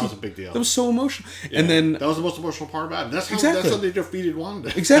crazy. That was a big deal. That was so emotional. Yeah, and then that was the most emotional part about it. That's how they defeated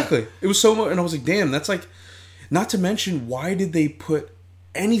Wanda. Exactly. It was so and I was like, damn, that's like. Not to mention, why did they put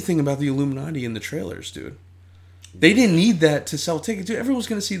anything about the Illuminati in the trailers, dude? They didn't need that to sell tickets. Dude, everyone's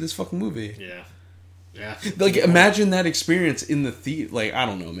gonna see this fucking movie. Yeah. Yeah. Like, imagine that experience in the theater. Like, I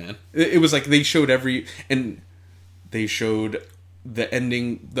don't know, man. It was like they showed they showed the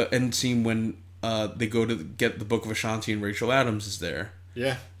end scene when they go to get the Book of Ashanti and Rachel Adams is there.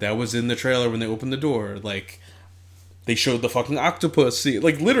 Yeah. That was in the trailer when they opened the door. Like, they showed the fucking octopus scene.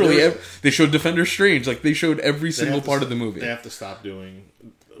 Like, literally, they showed Defender Strange. Like, they showed every single part of the movie. They have to stop doing,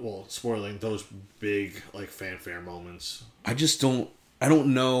 spoiling those big, like, fanfare moments. I don't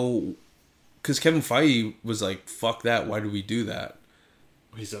know. Because Kevin Feige was like, fuck that. Why do we do that?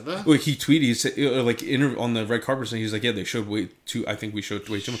 He said that? Like, he tweeted, he said, like, on the red carpet, he's like, yeah, they showed way too, I think we showed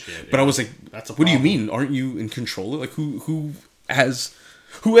way too much. But I was like, what do you mean? Aren't you in control? Like, who has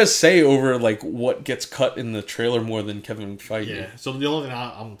say over, like, what gets cut in the trailer more than Kevin Feige? Yeah, so the only thing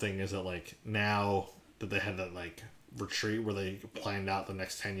I'm thinking is that, like, now that they had that, like, retreat where they planned out the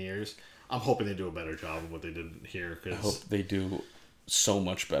next 10 years, I'm hoping they do a better job of what they did here. Cause... I hope they do so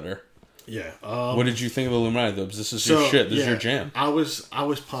much better. Yeah. What did you think of Illuminati, though? This is your shit. This is your jam. I was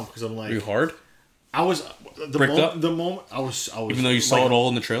pumped because I'm like... Were you hard? I was... The moment I was... Even though you saw it all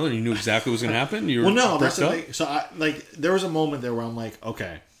in the trailer and you knew exactly what was going to happen? You were no, that's the thing. So, there was a moment there where I'm like,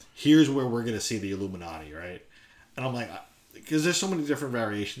 okay, here's where we're going to see the Illuminati, right? And I'm like... Because there's so many different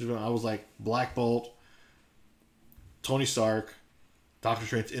variations of it. I was like, Black Bolt, Tony Stark, Doctor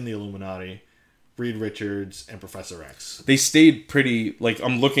Strange in the Illuminati... Reed Richards and Professor X. They stayed pretty, like,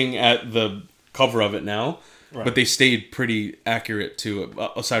 I'm looking at the cover of it now, but they stayed pretty accurate to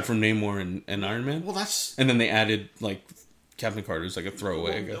it, aside from Namor and Iron Man. Well, that's... And then they added, like, Captain Carter's like a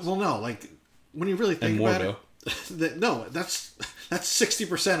throwaway, I guess. Well, no, like, when you really think about it... No, that's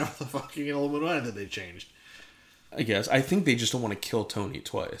 60% of the fucking Illuminati that they changed. I guess. I think they just don't want to kill Tony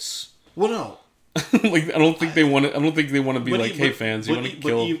twice. Well, no. Like, I don't think they want to be like, hey fans, you want to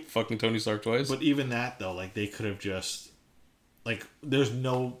kill fucking Tony Stark twice? But even that though, like, they could have just, like, there's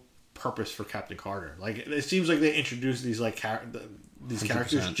no purpose for Captain Carter. Like, it seems like they introduced these like these 100%.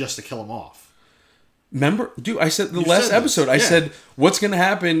 Characters just to kill him off. Remember, dude, I said the last episode, I said, what's going to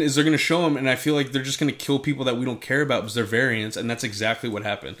happen is they're going to show them, and I feel like they're just going to kill people that we don't care about because they're variants, and that's exactly what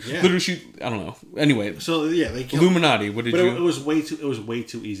happened. Yeah. Literally, I don't know. Anyway. So, yeah, they killed Illuminati, what did you... It was way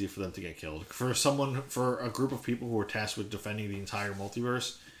too easy for them to get killed. For a group of people who were tasked with defending the entire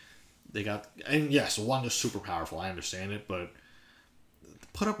multiverse, they got... And yes, Wanda's super powerful, I understand it, but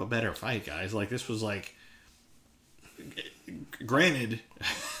put up a better fight, guys. Like, this was like... Granted...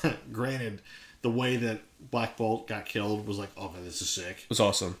 The way that Black Bolt got killed was like, oh man, this is sick. It was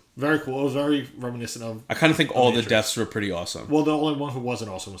awesome. Very cool. It was very reminiscent of... I kind of think all the deaths were pretty awesome. Well, the only one who wasn't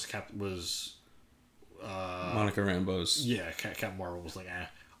awesome was Monica Rambeau's. Yeah, Captain Marvel was like,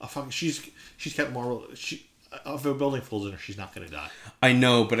 she's Captain Marvel. If a building falls in her, she's not going to die. I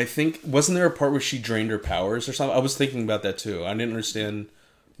know, but I think... Wasn't there a part where she drained her powers or something? I was thinking about that too. I didn't understand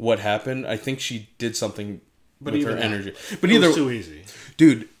what happened. I think she did something with her energy. But it was too easy.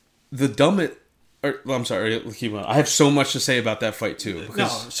 Dude, the dumbest... I'm sorry, keep on. I have so much to say about that fight too.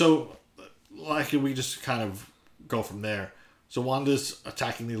 So like we just kind of go from there. So Wanda's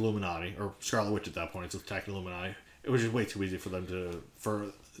attacking the Illuminati, or Scarlet Witch at that point is attacking the Illuminati. It was just way too easy for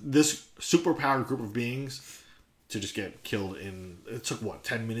this superpowered group of beings to just get killed in... It took,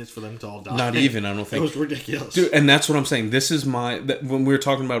 10 minutes for them to all die? Not even, I don't think. It was ridiculous. Dude, and that's what I'm saying. This is when we were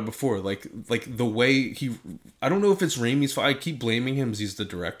talking about it before, like the way he... I don't know if it's Raimi's fault. I keep blaming him because he's the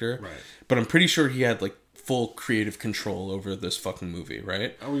director. Right. But I'm pretty sure he had, like, full creative control over this fucking movie,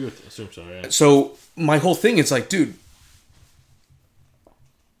 right? I would assume so, yeah. So, my whole thing is like, dude...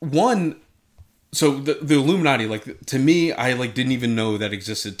 One... So the Illuminati, like, to me, I like didn't even know that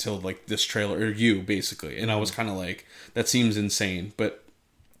existed till like this trailer, or you basically, and I was kind of like, that seems insane, but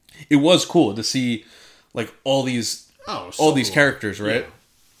it was cool to see like all these characters, right? Yeah.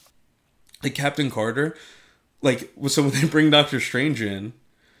 Like Captain Carter, like so when they bring Doctor Strange in,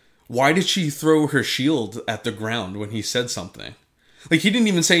 why did she throw her shield at the ground when he said something? Like, he didn't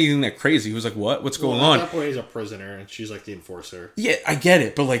even say anything that crazy. He was like, "What? What's going on?" At that point, he's a prisoner, and she's like the enforcer. Yeah, I get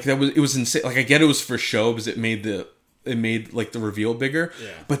it, but like it was insane. Like, I get it was for show because it made like the reveal bigger.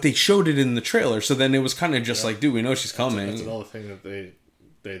 Yeah. But they showed it in the trailer, so then it was kind of just like, dude, we know she's coming. That's another thing that they.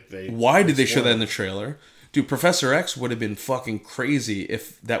 Why did they show that in the trailer? Dude, Professor X would have been fucking crazy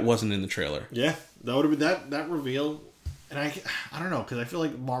if that wasn't in the trailer. Yeah, that would have been that reveal. And I don't know, because I feel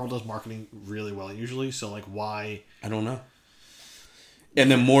like Marvel does marketing really well usually. So like, why? I don't know. And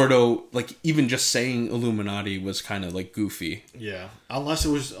then Mordo, like, even just saying Illuminati was kind of like goofy. Yeah, unless it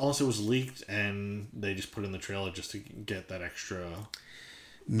was leaked and they just put it in the trailer just to get that extra.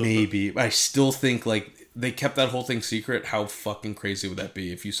 Maybe. I still think like they kept that whole thing secret. How fucking crazy would that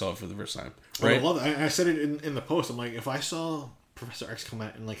be if you saw it for the first time? Right? I love it. I said it in the post. I'm like, if I saw Professor X come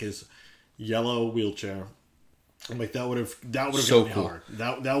out in like his yellow wheelchair, I'm like, that would have So got me cool. hard.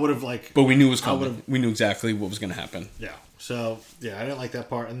 That would have like. But we knew it was coming. We knew exactly what was going to happen. Yeah. So yeah, I didn't like that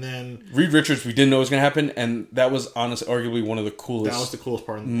part. And then Reed Richards, we didn't know it was going to happen, and that was honestly arguably one of the coolest. that was the coolest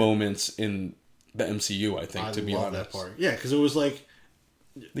part. Moments in the MCU. I think, to be love honest, that part. Yeah, because it was like.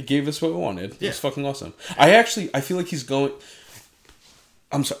 they gave us what we wanted. It Yeah. was fucking awesome. I feel like he's going.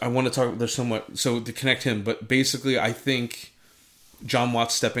 I'm sorry. I want to talk. There's somewhat so to connect him, but basically, I think John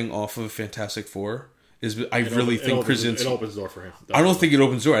Watts stepping off of Fantastic Four is. I really think presents. It opens the door for him. I don't think it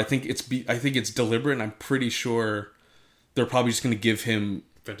opens the door. I think it's deliberate, and I'm pretty sure they're probably just going to give him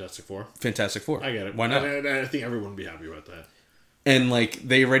Fantastic Four. I get it. Why not? And I think everyone would be happy about that. And like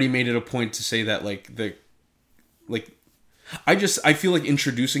they already made it a point to say that I feel like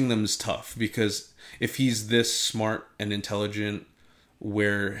introducing them is tough because if he's this smart and intelligent,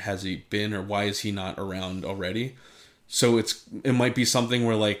 where has he been or why is he not around already? So it might be something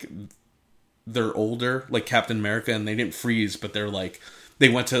where like they're older, like Captain America, and they didn't freeze, but they're like they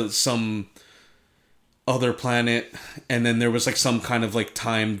went to some other planet, and then there was like some kind of like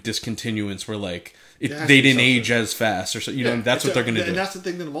time discontinuance where like they didn't age as fast, or so that's what they're gonna do. And that's the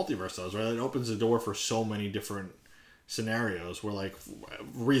thing that the multiverse does, right? It opens the door for so many different scenarios where like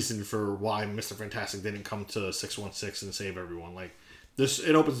reason for why Mr. Fantastic didn't come to 616 and save everyone. Like this,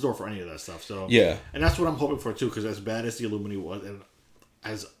 it opens the door for any of that stuff. So yeah, and that's what I'm hoping for too. Because as bad as the Illuminati was, and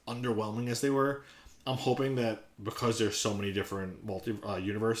as underwhelming as they were, I'm hoping that because there's so many different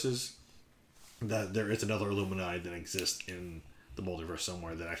universes, that there is another Illuminati that exists in the multiverse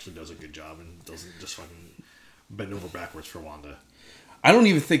somewhere that actually does a good job and doesn't just fucking bend over backwards for Wanda. I don't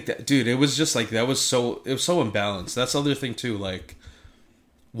even think that, dude. It was just like it was so imbalanced. That's the other thing too. Like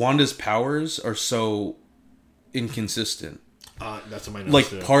Wanda's powers are so inconsistent. That's what my notes Like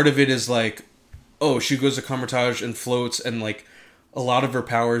do. part of it is like, oh, she goes to Kamar-Taj and floats, and like a lot of her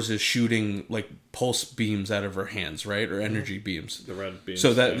powers is shooting like pulse beams out of her hands, right, or energy beams. The red beams.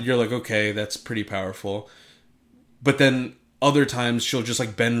 So that you're like, okay, that's pretty powerful. But then other times she'll just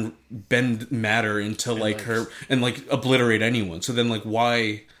like bend matter into like her and like obliterate anyone. So then like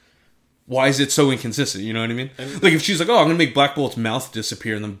why is it so inconsistent? You know what I mean? Like if she's like, oh, I'm gonna make Black Bolt's mouth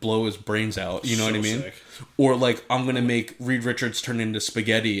disappear and then blow his brains out. You know what I mean? Sick. Or like I'm gonna make Reed Richards turn into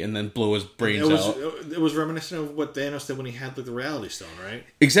spaghetti and then blow his brains out. It was reminiscent of what Thanos did when he had like the Reality Stone, right?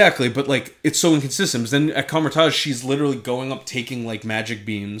 Exactly, but like it's so inconsistent. Because then at Kamar-Taj, she's literally going up, taking like magic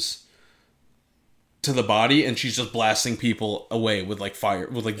beams to the body, and she's just blasting people away with like fire,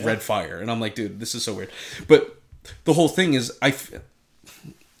 with like red fire. And I'm like, dude, this is so weird. But the whole thing is, I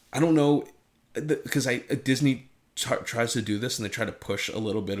don't know, because Disney tries to do this, and they try to push a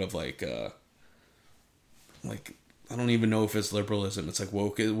little bit of like I don't even know if it's liberalism. It's like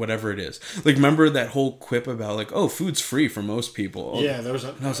woke, whatever it is. Like, remember that whole quip about like, oh, food's free for most people. Yeah, there was.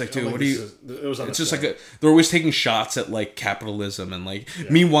 And I was like, dude, what it do you? Was it's just like they're always taking shots at like capitalism and like.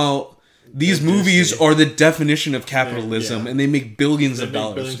 Meanwhile, these movies are the definition of capitalism, and they make billions of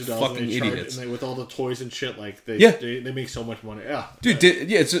dollars. Fucking idiots. And with all the toys and shit, like they make so much money. Yeah, dude.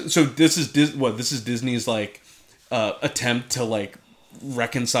 So this is This is Disney's like attempt to like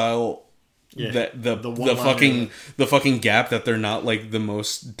reconcile. Yeah, the fucking gap that they're not like the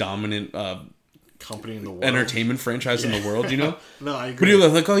most dominant company in the world, entertainment franchise in the world, you know. No, I agree. But you're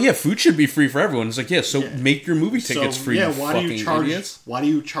like, oh yeah, food should be free for everyone. It's like, yeah, so make your movie tickets free. Yeah, why do you charge? Idiots? Why do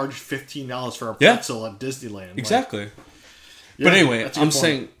you charge $15 for a pretzel at Disneyland? Exactly. But anyway, I'm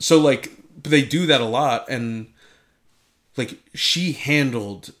saying so. Like, they do that a lot, and like she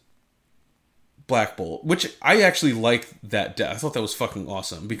handled Black Bolt, which I actually liked that death. I thought that was fucking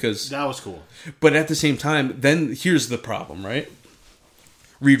awesome because That was cool. But at the same time, then here's the problem, right?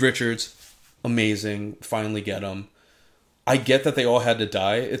 Reed Richards, amazing. Finally get him. I get that they all had to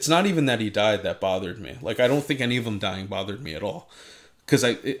die. It's not even that he died that bothered me. Like, I don't think any of them dying bothered me at all. Because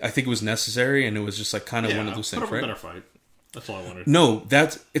I think it was necessary, and it was just like kind of one of those things, put up right? a better fight. That's all I wanted. No,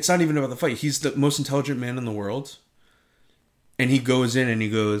 it's not even about the fight. He's the most intelligent man in the world. And he goes in and he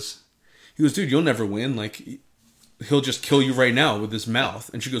goes, dude, you'll never win. Like, he'll just kill you right now with his mouth.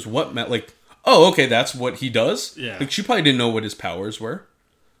 And she goes, what? Like, oh, okay, that's what he does? Yeah. Like, she probably didn't know what his powers were.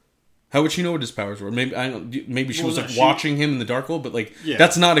 How would she know what his powers were? Maybe I don't. Maybe she was like watching him in the dark world, but like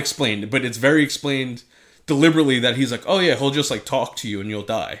that's not explained. But it's very explained deliberately that he's like, oh yeah, he'll just like talk to you and you'll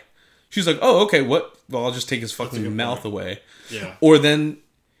die. She's like, oh okay, what? Well, I'll just take his fucking mouth away. Yeah. Or then,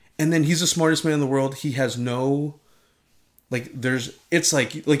 and then he's the smartest man in the world. He has no, like, it's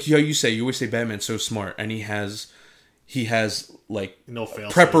like how you say, you always say Batman's so smart, and he has like no fail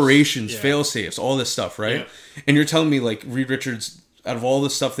preparations, safes. fail safes, all this stuff, right? Yeah. And you're telling me like Reed Richards, out of all the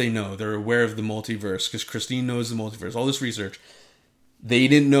stuff they know, they're aware of the multiverse because Christine knows the multiverse. All this research, they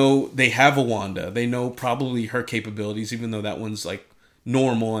didn't know they have a Wanda. They know probably her capabilities, even though that one's like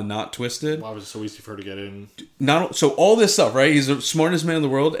normal and not twisted. Why was it so easy for her to get in? So all this stuff, right? He's the smartest man in the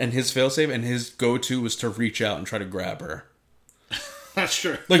world, and his failsafe and his go-to was to reach out and try to grab her. That's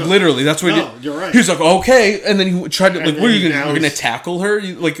true. Like literally, that's what. No, you're right. He was like, okay, and then he tried to like, what are you gonna? You're gonna was... tackle her?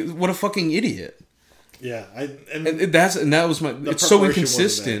 Like, what a fucking idiot. Yeah, and that was my. It's so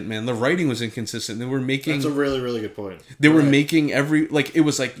inconsistent, man. The writing was inconsistent. They were making. That's a really, really good point. They were making it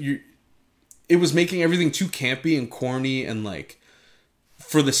was like you. It was making everything too campy and corny and like,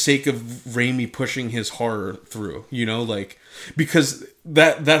 for the sake of Raimi pushing his horror through, you know, like because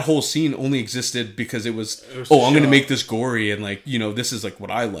that whole scene only existed because it was I'm going to make this gory and like this is like what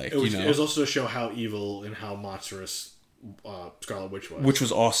I like. It was also to show how evil and how monstrous Scarlet Witch was, which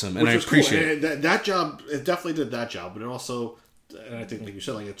was awesome, and I appreciate it. That job, it definitely did that job, but it also, and I think like you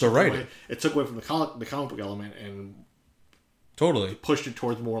said, like it took away from the comic book element and totally pushed it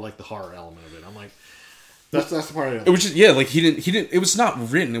towards more like the horror element of it. I'm like, that's the part of it. It was just like he didn't. It was not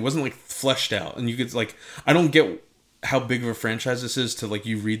written. It wasn't like fleshed out, and you could like I don't get how big of a franchise this is to like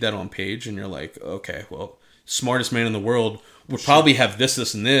you read that on page and you're like, okay, well, smartest man in the world would probably have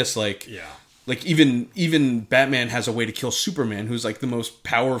this, and this, like Like even Batman has a way to kill Superman, who's like the most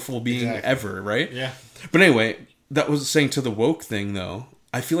powerful being ever, right? Yeah. But anyway, that was saying to the woke thing though.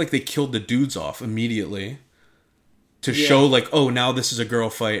 I feel like they killed the dudes off immediately to show like, oh, now this is a girl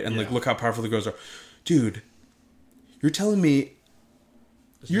fight, and like look how powerful the girls are, dude. You're telling me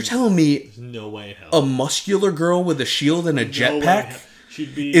there's no way in hell a muscular girl with a shield and a jetpack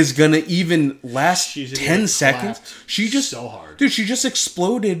is gonna even last 10 seconds? She just so hard, dude. She just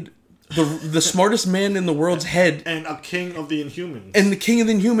exploded the smartest man in the world's head, and a king of the Inhumans, and the king of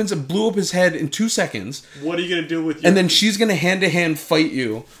the Inhumans, and blew up his head in 2 seconds. What are you gonna do with? And then she's gonna hand to hand fight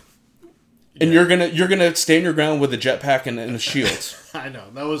you, and you're gonna stand your ground with a jetpack and a shield. I know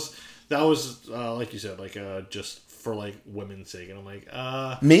that was like you said, like just for like women's sake, and I'm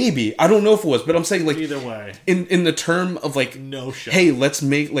like, maybe I don't know if it was, but I'm saying like either way, in the term of like no shot. Hey, let's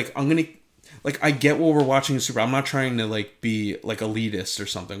make like I'm gonna. Like, I get what we're watching in Super. I'm not trying to, like, be, like, elitist or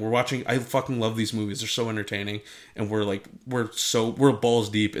something. We're watching... I fucking love these movies. They're so entertaining. And we're, like... We're balls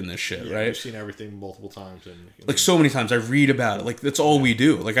deep in this shit, right? I've seen everything multiple times. And like, so many times. I read about it. Like, that's all we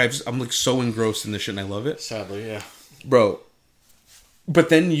do. Like, I'm, like, so engrossed in this shit and I love it. Sadly, yeah. Bro. But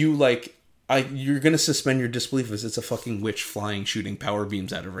then you, like... You're gonna suspend your disbelief because it's a fucking witch flying, shooting power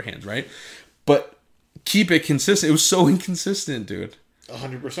beams out of her hands, right? But keep it consistent. It was so inconsistent, dude.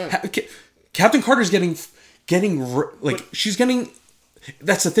 100%. Captain Carter's getting like she's getting.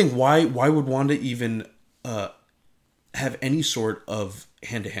 That's the thing. Why would Wanda even have any sort of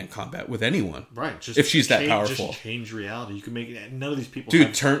hand-to-hand combat with anyone? Right. Just if she's that powerful, just change reality. You can make it. None of these people.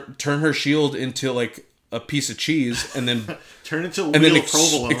 Dude, turn her shield into like a piece of cheese, and then turn into and then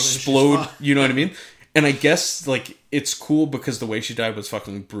explode. You know what I mean? And I guess like it's cool because the way she died was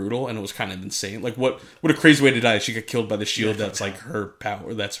fucking brutal, and it was kind of insane. Like what a crazy way to die! She got killed by the shield. That's like her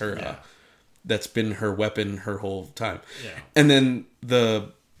power. That's her. That's been her weapon her whole time. Yeah. And then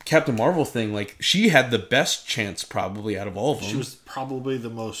the Captain Marvel thing, like she had the best chance probably out of all of them. She was probably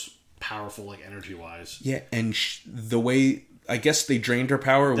the most powerful, like energy wise. Yeah, and the way I guess they drained her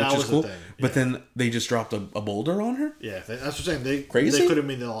power, which is cool. But then they just dropped a boulder on her. Yeah, that's what I'm saying. They could have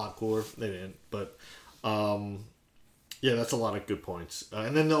made it a lot cooler. They didn't, but yeah, that's a lot of good points.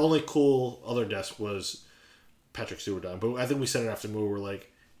 And then the only cool other desk was Patrick Stewart dying. But I think we said it after the movie. We're like,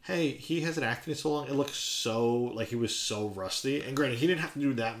 hey, he hasn't acted in so long. It looks so like he was so rusty. And granted, he didn't have to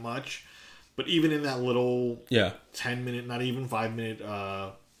do that much, But even in that little Yeah. 10-minute, not even 5-minute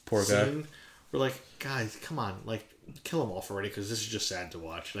Poor scene, we're like, guys, come on, like, kill him off already, because this is just sad to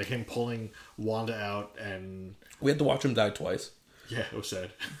watch. Like, him pulling Wanda out, and... We had to watch him die twice. Yeah, it was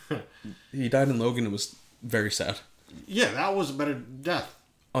sad. He died in Logan. It was very sad. Yeah, that was a better death.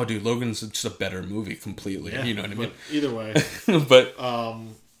 Oh, dude, Logan's just a better movie completely. Yeah, You know what I mean? Either way. But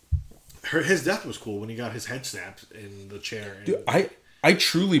His death was cool when he got his head snapped in the chair. And... dude, I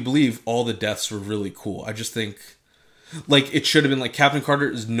truly believe all the deaths were really cool. I just think, like, it should have been like Captain Carter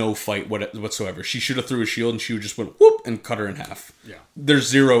is no fight whatsoever. She should have threw a shield and she would just went whoop and cut her in half. Yeah, there's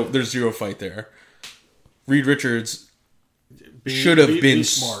zero fight there. Reed Richards should have been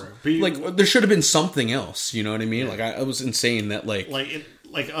smarter. There should have been something else. You know what I mean? Yeah. Like I was insane that like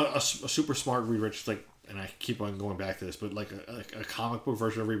a super smart Reed Richards, like, and I keep on going back to this, but like a comic book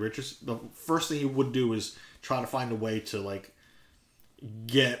version of Reed Richards, the first thing he would do is try to find a way to like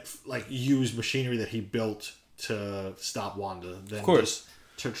use machinery that he built to stop Wanda, then of course,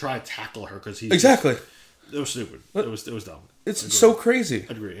 to try to tackle her, because he exactly. It was stupid. It was dumb. It's so crazy.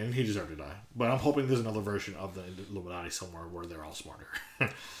 I agree, and he deserved to die. But I'm hoping there's another version of the Illuminati somewhere where they're all smarter.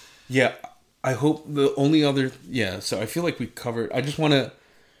 Yeah, I hope the only other... Yeah, so I feel like we covered... I just want to...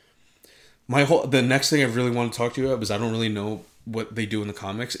 The next thing I really want to talk to you about, is I don't really know what they do in the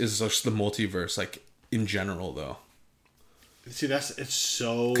comics, is just the multiverse, like, in general, though. See, it's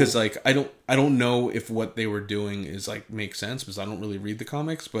so... Because, like, I don't know if what they were doing is, like, makes sense, because I don't really read the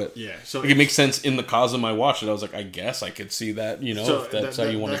comics, but... Yeah, so... Like, it makes sense in the cosm I watched it. I was like, I guess I could see that, you know, so if that's how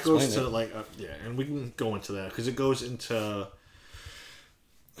you want to explain it. Like, yeah, and we can go into that, because it goes into...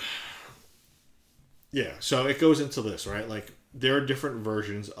 Yeah, so it goes into this, right? Like, there are different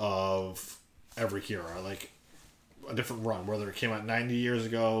versions of every hero. Like, a different run, whether it came out 90 years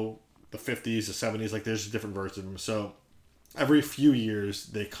ago, the 50s, the 70s, like, there's different versions of them. So... Every few years,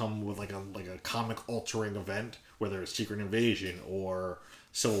 they come with like a comic-altering event, whether it's Secret Invasion or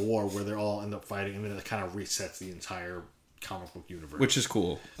Civil War, where they all end up fighting, and then it kind of resets the entire comic book universe. Which is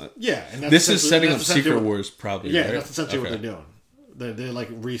cool. Yeah, and this is setting up Secret Wars, probably. Yeah, right? That's essentially what they're doing. They like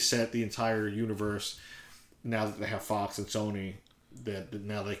reset the entire universe now that they have Fox and Sony. That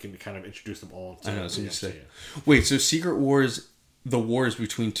now they can kind of introduce them all. I know. So you say. Wait, so Secret Wars, the wars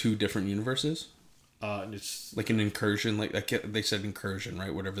between two different universes? It's like an incursion, like they said incursion,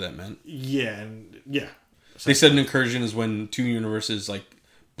 right? Whatever that meant. Yeah, and yeah. They said an incursion is when two universes like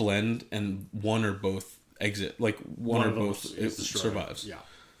blend and one or both exit. Like one or both it survives. Yeah.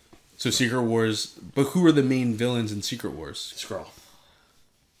 So Secret Wars, but who are the main villains in Secret Wars? Skrull.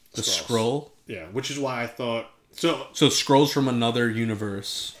 The Skrull. Yeah, which is why I thought so. Skrulls from another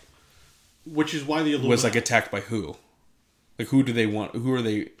universe. Which is why the Illuminati was like attacked by who? Like who do they want? Who are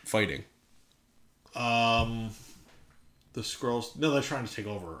they fighting? The Skrulls. No, they're trying to take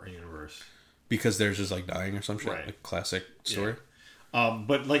over a universe because theirs is like dying or some shit. Right. Like classic story. Yeah.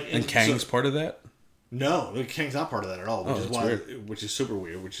 But like, and Kang's part of that. No, Kang's not part of that at all. Which is why, weird. Which is super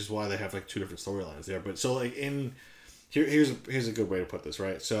weird. Which is why they have like two different storylines there. But so like here's a good way to put this,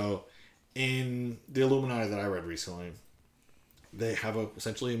 right? So in the Illuminati that I read recently, they have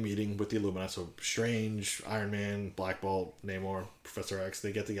essentially a meeting with the Illuminati. So Strange, Iron Man, Black Bolt, Namor, Professor X.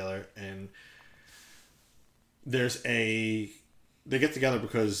 They get together and. They get together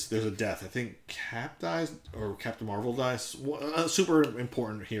because there's a death. I think Cap dies or Captain Marvel dies. A super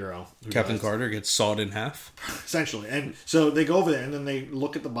important hero. Captain Carter gets sawed in half. Essentially. And so they go over there and then they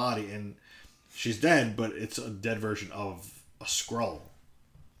look at the body and she's dead, but it's a dead version of a Skrull.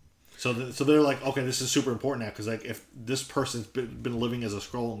 So they're like, okay, this is super important now because like if this person's been living as a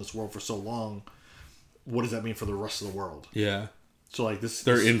Skrull in this world for so long, what does that mean for the rest of the world? Yeah. So like this,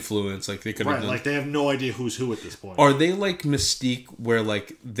 their influence, like they could have done... like they have no idea who's who at this point. Are they like Mystique, where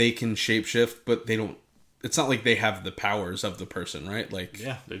like they can shapeshift, but they don't? It's not like they have the powers of the person, right? Like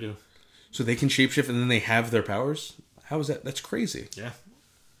yeah, they do. So they can shapeshift, and then they have their powers. How is that? That's crazy. Yeah,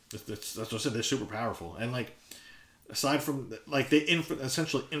 that's what I said. They're super powerful, and like aside from like they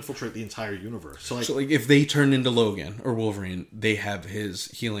essentially infiltrate the entire universe. So like if they turn into Logan or Wolverine, they have his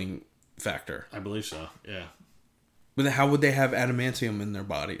healing factor. I believe so. Yeah. But how would they have adamantium in their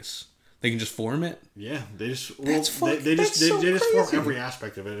bodies? They can just form it. Yeah, they just just form every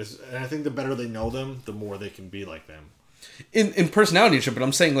aspect of it. And I think the better they know them, the more they can be like them. In personality and shit, but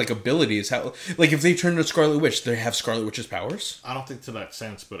I'm saying like abilities. How like if they turn into Scarlet Witch, they have Scarlet Witch's powers. I don't think to that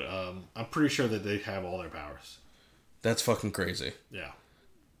sense, but I'm pretty sure that they have all their powers. That's fucking crazy. Yeah.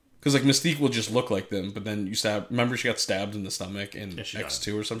 Because like Mystique will just look like them, but then you stab. Remember, she got stabbed in the stomach in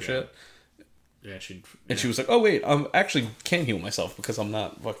X2 or some shit. Yeah, she was like, "Oh wait, I actually can't heal myself because I'm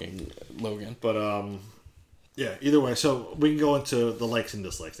not fucking Logan." But Yeah. Either way, so we can go into the likes and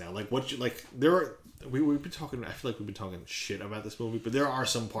dislikes now. Like what you like. There are we've been talking. I feel like we've been talking shit about this movie, but there are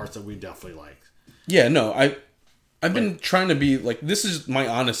some parts that we definitely like. Yeah. No. I've been trying to be like, this is my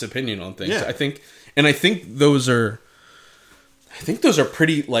honest opinion on things. Yeah. I think those are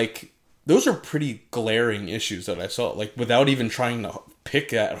pretty like, those are pretty glaring issues that I saw, like without even trying to pick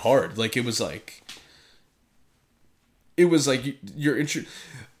that hard. Like it was like you're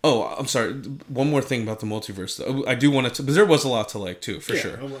Oh, I'm sorry. One more thing about the multiverse, though. I do want to, but there was a lot to like too, for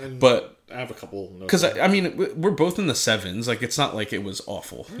sure. But I have a couple notes. because I mean, we're both in the 7s. Like it's not like it was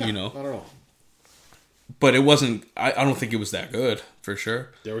awful, you know. Not at all. But it wasn't. I don't think it was that good, for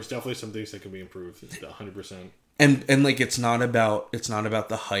sure. There was definitely some things that could be improved. 100%. And like it's not about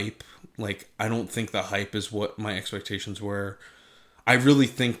the hype. Like I don't think the hype is what my expectations were. I really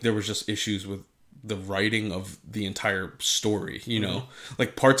think there was just issues with the writing of the entire story, you know?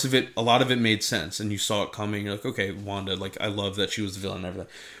 Like parts of it, a lot of it made sense and you saw it coming. You're like, okay, Wanda, like I love that she was the villain and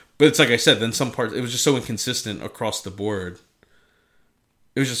everything. But it's like I said, then some parts, it was just so inconsistent across the board.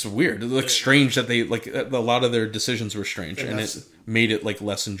 It was just weird. It looked strange that they, like, a lot of their decisions were strange and it made it like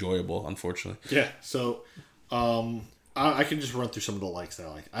less enjoyable, unfortunately. Yeah, so I can just run through some of the likes that I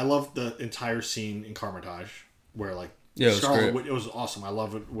like. I love the entire scene in Carmitage where, like, Scarlet Witch, it was awesome. I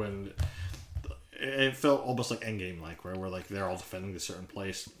love it when it felt almost like Endgame, like where like they're all defending a certain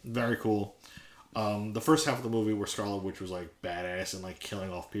place. Very cool. The first half of the movie where Scarlet Witch was like badass and like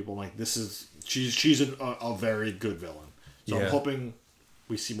killing off people, like this is she's a very good villain. So I'm hoping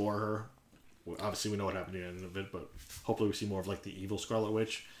we see more of her. Obviously, we know what happened at the end of it, but hopefully we see more of like the evil Scarlet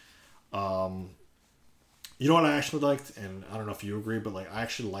Witch. You know what I actually liked, and I don't know if you agree, but like I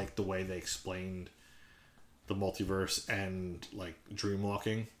actually liked the way they explained the multiverse and like dream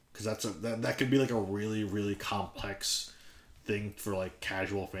walking, because that could be like a really, really complex thing for like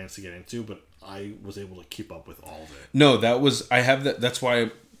casual fans to get into, but I was able to keep up with all of it. No, that's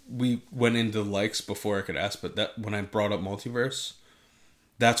why we went into likes before I could ask, but that when I brought up multiverse,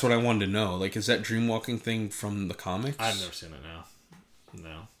 that's what I wanted to know. Like, is that dream walking thing from the comics? I've never seen it now.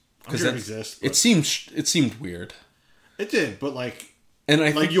 No. I'm sure it exists. It seemed weird. It did, but like, and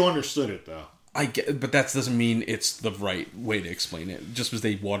I think you understood it though. I get, but that doesn't mean it's the right way to explain it. Just because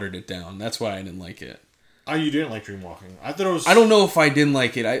they watered it down. That's why I didn't like it. Oh, you didn't like dreamwalking? I thought it was. I don't know if I didn't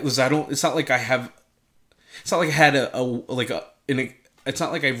like it. It's not like I have. It's not like I had it's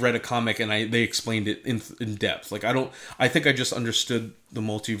not like I read a comic and they explained it in depth. Like I think I just understood the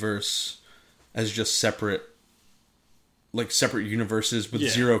multiverse as just separate universes with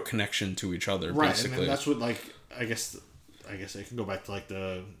zero connection to each other. Right, basically. and that's what, like, I guess I can go back to like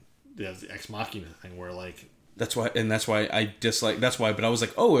the Ex Machina thing where like. That's why I dislike. That's why, but I was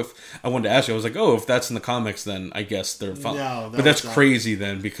like, oh, if I wanted to ask you, I was like, oh, if that's in the comics, then I guess they're fine. No, but that's crazy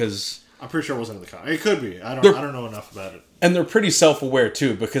then, because I'm pretty sure it wasn't in the comics. It could be. I don't know enough about it. And they're pretty self-aware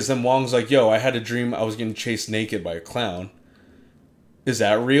too, because then Wong's like, yo, I had a dream I was getting chased naked by a clown. Is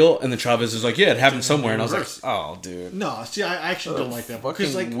that real? And then Chavez is like, yeah, it happened somewhere. And I was like, oh, dude. No, see, I actually don't like that.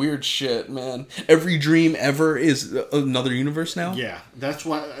 Because, like, weird shit, man. Every dream ever is another universe now? Yeah, that's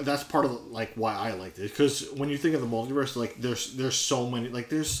part of, like, why I liked it. Because when you think of the multiverse, like, there's so many, like,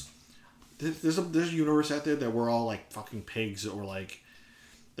 there's a universe out there that we're all, like, fucking pigs, or, like,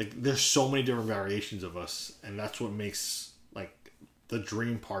 there's so many different variations of us. And that's what makes, like, the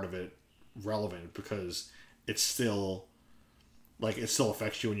dream part of it relevant, because it's still... Like, it still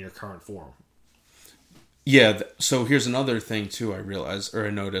affects you in your current form. Yeah, so here's another thing, too, I realized, or I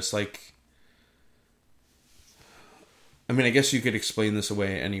noticed, like... I mean, I guess you could explain this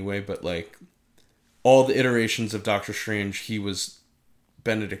away anyway, but, like... All the iterations of Doctor Strange, he was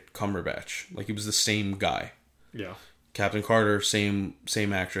Benedict Cumberbatch. Like, he was the same guy. Yeah. Captain Carter, same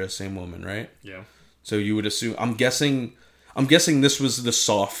actress, same woman, right? Yeah. So you would assume... I'm guessing this was the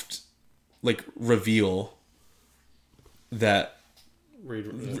soft, like, reveal that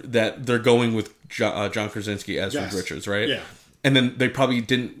they're going with John Krasinski as Reed Richards, right? Yeah. And then they probably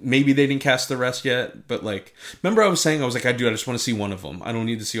didn't... Maybe they didn't cast the rest yet, but, like... Remember I was saying, I was like, I just want to see one of them. I don't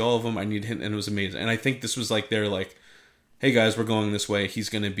need to see all of them. I need him, and it was amazing. And I think this was like, they're like, hey guys, we're going this way. He's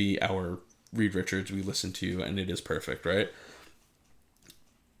going to be our Reed Richards. We listen to you, and it is perfect, right?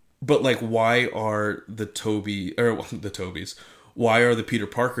 But, like, why are the Tobys... Why are the Peter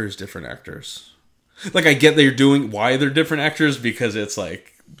Parkers different actors? Like, I get why they're different actors, because it's,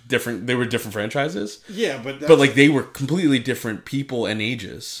 like, different... They were different franchises. Yeah, but like, they were completely different people and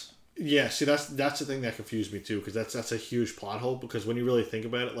ages. Yeah, see, that's the thing that confused me, too, because that's a huge plot hole, because when you really think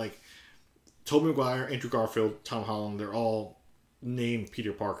about it, like, Tobey Maguire, Andrew Garfield, Tom Holland, they're all named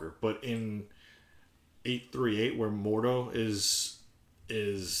Peter Parker, but in 838, where Mordo is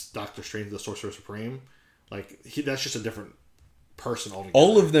Doctor Strange, the Sorcerer Supreme, Like that's just a different person altogether.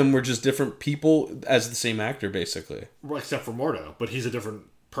 All of them were just different people as the same actor, basically. Well, except for Mordo, but he's a different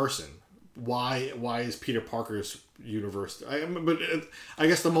person. Why is Peter Parker's universe? I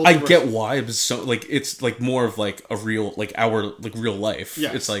guess the multiverse. I get why, but it's like more of like a real like our like real life.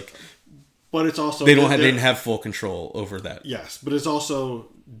 Yes. It's like, but it's also they didn't have full control over that. Yes, but it's also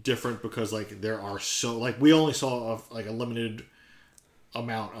different because like there are we only saw like a limited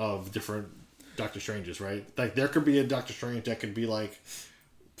amount of different Doctor Stranges, right? Like there could be a Doctor Strange that could be like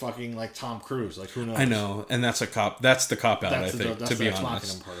fucking like Tom Cruise, like who knows? I know, and that's the cop out. I think, to be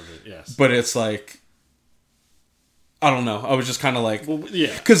honest, part of it, yes. But it's like, I don't know. I was just kind of like, well,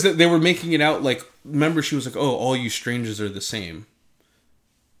 yeah, because they were making it out like. Remember, she was like, "Oh, all you strangers are the same."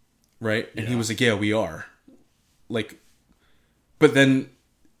 Right? And he was like, yeah, we are. Like, but then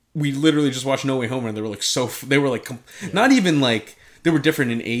we literally just watched No Way Home and they were like not even like, they were different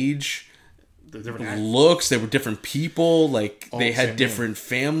in age, different looks, they were different people, like, all they had different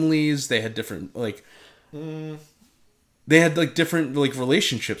families, they had different, like, they had, like, different, like,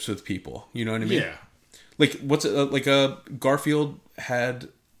 relationships with people, you know what I mean? Yeah. Like, Garfield had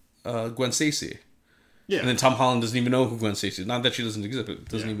Gwen Stacy. Yeah. And then Tom Holland doesn't even know who Gwen Stacy is. Not that she doesn't exist, but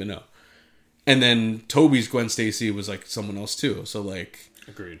doesn't even know. And then Toby's Gwen Stacy was like someone else too. So like,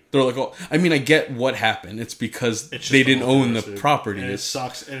 agreed. They're like, oh, I mean, I get what happened. It's because they didn't own the property. And it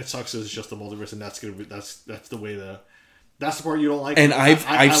sucks. And it sucks. It's just the multiverse, and that's the way that's the part you don't like. And I've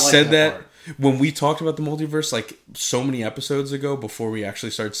like said that part. when we talked about the multiverse, like so many episodes ago, before we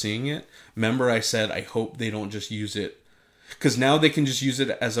actually started seeing it. Remember, I said I hope they don't just use it, because now they can just use it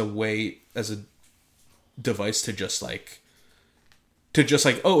as a device to just like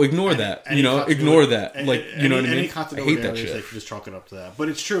ignore that, ignore that, like, you know what I mean? I hate that shit. They can just chalk it up to that, but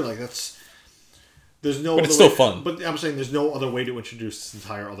it's true. Like there's no. But other it's still way, fun. But I'm saying there's no other way to introduce this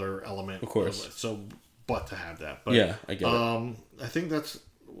entire other element, of course. But to have that, but yeah, I get it. I think that's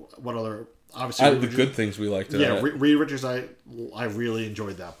what other obviously the good things we liked. Yeah, Reed Richards, I really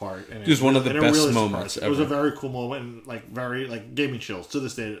enjoyed that part. And it was one of the best moments ever. It was a very cool moment, and like very like gave me chills to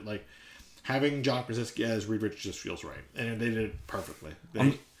this day. Like having John Krasinski as Reed Richards just feels right, and they did it perfectly.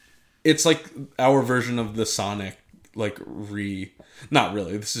 It's like our version of the Sonic, like not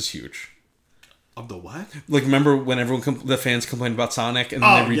really. This is huge. Of the what? Like, remember when the fans complained about Sonic and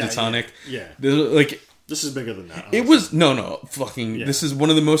then they redid Sonic? Yeah. Like, this is bigger than that. It was fucking. Yeah. This is one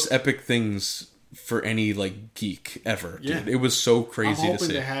of the most epic things for any like geek ever. Dude. Yeah, it was so crazy to see. I'm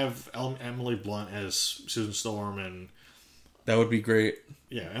hoping to have Emily Blunt as Susan Storm, and that would be great.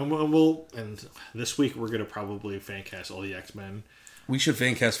 Yeah, and this week we're gonna probably fan cast all the X-Men. We should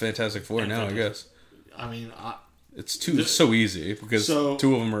fan cast Fantastic Four now, I guess. I mean, it's so easy because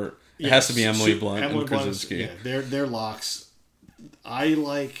two of them are. It has to be Emily Blunt and Krasinski. Yeah, they're locks. I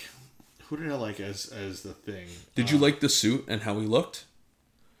like. Who did I like as the Thing? Did you like the suit and how he looked?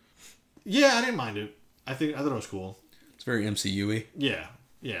 Yeah, I didn't mind it. I thought it was cool. It's very MCU-y. Yeah,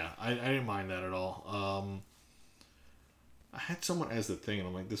 I didn't mind that at all. I had someone as the Thing, and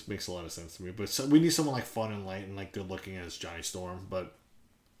I'm like, this makes a lot of sense to me. But we need someone like fun and light and like good looking as Johnny Storm. But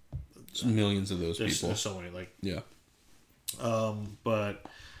there's millions of those people. There's so many like But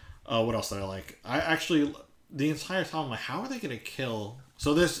what else did I like? I actually the entire time I'm like, how are they going to kill?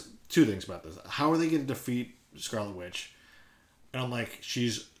 So there's two things about this. How are they going to defeat Scarlet Witch? And I'm like,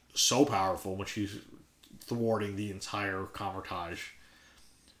 she's so powerful when she's thwarting the entire Convertage.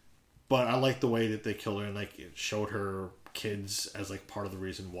 But I like the way that they killed her and like it showed her kids as like part of the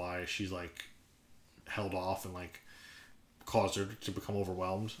reason why she's like held off and like caused her to become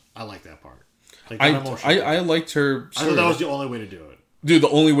overwhelmed. I like that part. Like, I liked her. I thought that was the only way to do it. Dude, the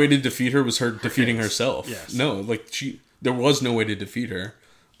only way to defeat her was her defeating herself. Yes. No, like there was no way to defeat her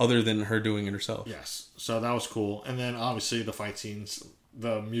other than her doing it herself. Yes. So that was cool. And then obviously the fight scenes,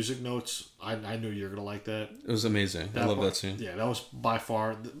 the music notes, I knew you were going to like that. It was amazing. I love that scene. Yeah, that was by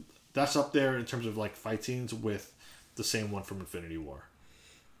far, that's up there in terms of like fight scenes with the same one from Infinity War.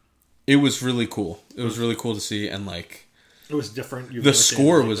 It was really cool. It was really cool to see, and like it was different. The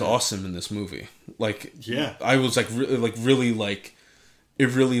score was awesome in this movie. Like, yeah, I was like really like it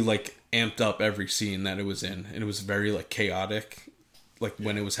really like amped up every scene that it was in, and it was very like chaotic. Like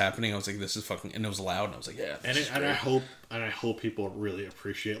when it was happening, I was like, "This is fucking," and it was loud, and I was like, "Yeah." And I hope people really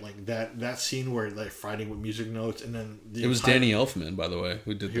appreciate like that scene where they're fighting with music notes, and then it was Danny Elfman, by the way,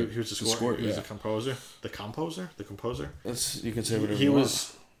 who did he was the score. He was the composer. The composer. You can say whatever. He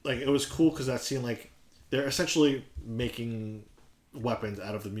was like, it was cool because that scene, like, they're essentially making weapons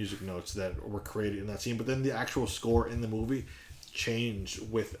out of the music notes that were created in that scene, but then the actual score in the movie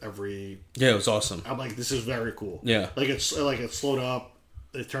changed with every. Yeah, it was awesome. I'm like, this is very cool. Yeah, like it slowed up.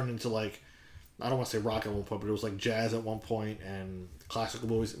 It turned into like I don't want to say rock at one point, but it was like jazz at one point and classical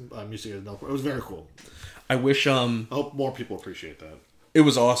movies, music at another point. It was very cool. I wish I hope more people appreciate that. it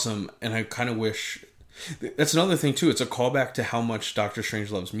was awesome, and I kind of wish that's another thing too. It's a callback to how much Doctor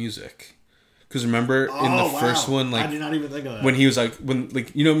Strange loves music. Because remember in the first one, like I did not even think of that. when he was like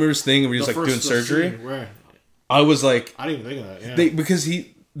remember his thing where he was like doing surgery. Scene, I was like, I didn't even think of that. Yeah. because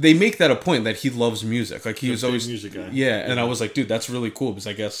they make that a point that he loves music. Like he He's was a big always music guy. Yeah, and I was like, dude, that's really cool because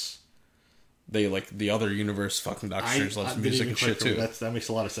I guess they like the other universe. Fucking Doctor Strange loves didn't music even and click shit for me. too. That makes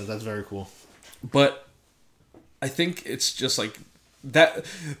a lot of sense. That's very cool. But I think it's just like that.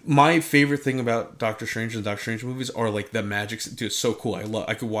 My favorite thing about Doctor Strange and Doctor Strange movies are like the magic. Dude, it's so cool.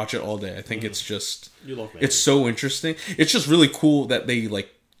 I could watch it all day. I think it's just You love magic. it's so interesting. It's just really cool that they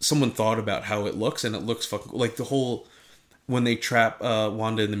like someone thought about how it looks, and it looks fucking like the whole when they trap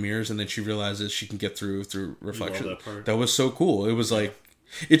Wanda in the mirrors and then she realizes she can get through reflection. that part. That was so cool. It was like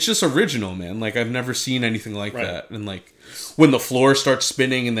it's just original, man. Like I've never seen anything like that. And like when the floor starts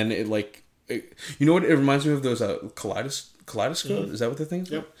spinning and then it like you know what it reminds me of those kaleidoscope. Is that what the thing's?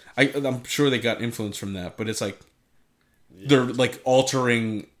 Yep. I'm sure they got influence from that, but it's like they're like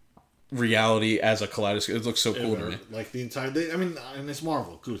altering reality as a kaleidoscope. It looks so cool to me. Like the entire, and it's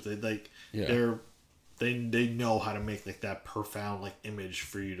Marvel, Goose. They like they know how to make like that profound like image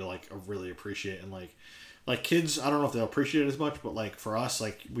for you to like really appreciate and like kids. I don't know if they'll appreciate it as much, but like for us,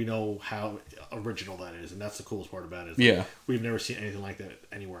 like we know how original that is, and that's the coolest part about it. Like, we've never seen anything like that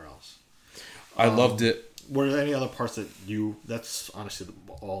anywhere else. I loved it. Were there any other parts that that's honestly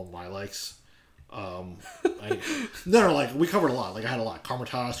all my likes? Like we covered a lot. Like I had a lot.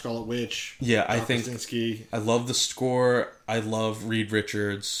 Kamar-Taj, Scarlet Witch. Yeah, I think Krasinski. I love the score. I love Reed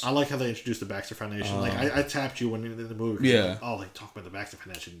Richards. I like how they introduced the Baxter Foundation. Like I tapped you when in the movie. Yeah. Like, oh, they talk about the Baxter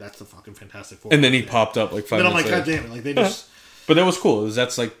Foundation. That's the fucking Fantastic Four. And then he popped up like 5 And then I'm minutes like, later. God damn it! Like they just. But that was cool.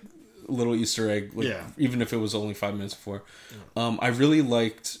 That's like a little Easter egg. Like, Yeah. Even if it was only 5 minutes before. I really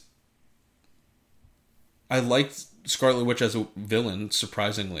liked. I liked Scarlet Witch as a villain.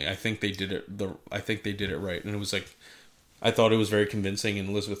 Surprisingly, I think they did it. I think they did it right, and it was like, I thought it was very convincing, and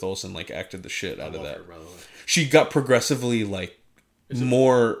Elizabeth Olsen like acted the shit out of that. Her, by the way. She got progressively like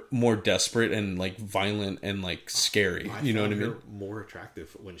more desperate and like violent and like scary. You know what I mean? More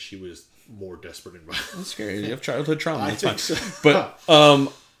attractive when she was more desperate and violent. That's scary. You have childhood trauma. I That's think fine. so.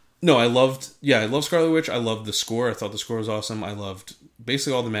 But no, I loved Scarlet Witch. I loved the score. I thought the score was awesome. I loved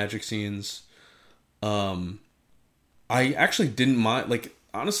basically all the magic scenes. I actually didn't mind. Like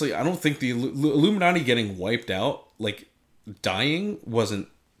honestly, I don't think the Illuminati getting wiped out, like dying, wasn't.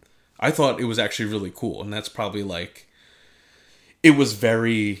 I thought it was actually really cool, and that's probably like. It was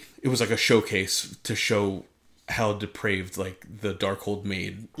like a showcase to show how depraved like the Darkhold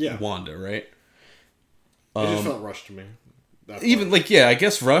made Wanda, right? It just felt rushed to me. Even like I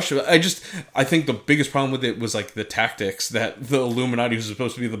guess Rush. I think the biggest problem with it was like the tactics that the Illuminati, who's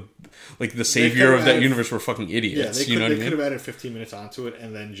supposed to be the savior of that universe, were fucking idiots. Yeah, they could have added 15 minutes onto it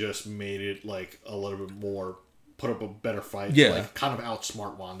and then just made it like a little bit more, put up a better fight. Yeah, like kind of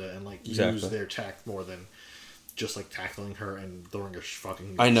outsmart Wanda and like use their tact more than just like tackling her and throwing a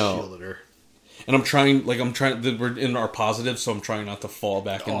fucking shield at her. And I'm trying. We're in our positives, so I'm trying not to fall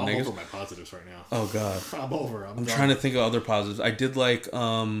back in I'm negatives. over my positives right now. Oh god, I'm over. I'm trying to think of other positives. I did like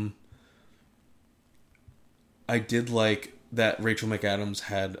that Rachel McAdams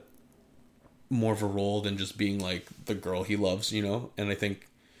had more of a role than just being like the girl he loves, you know. And I think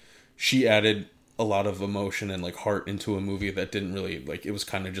she added a lot of emotion and like heart into a movie that didn't really like. It was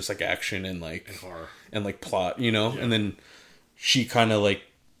kind of just like action and like horror and like plot, you know. Yeah. And then she kind of like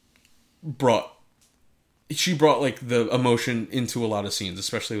brought like the emotion into a lot of scenes,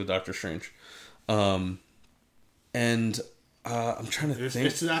 especially with Doctor Strange. And I'm trying to think.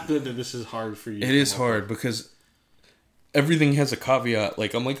 It's not good that this is hard for you. It is hard because everything has a caveat.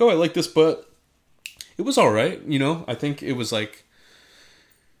 Like I'm like, oh, I like this, but it was all right. You know, I think it was like.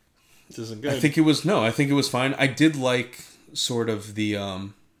 This isn't good. I think it was fine. I did like sort of the.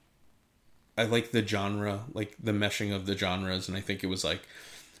 I like the genre, like the meshing of the genres, and I think it was like.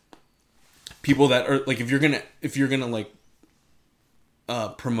 People that are like, if you're gonna like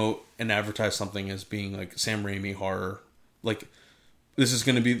promote and advertise something as being like Sam Raimi horror, like this is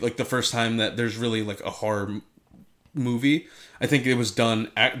gonna be like the first time that there's really like a horror movie. I think it was done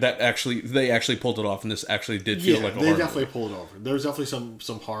they actually pulled it off, and this actually did feel like a horror. They definitely pulled it over. There's definitely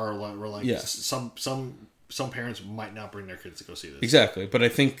some horror where like some parents might not bring their kids to go see this. Exactly, but I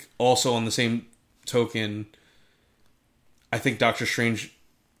think also on the same token, I think Doctor Strange.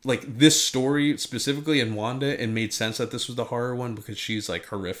 Like this story specifically in Wanda, it made sense that this was the horror one because she's like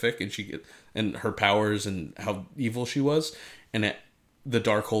horrific and her powers and how evil she was, and the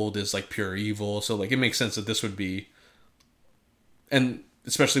Darkhold is like pure evil. So like it makes sense that this would be, and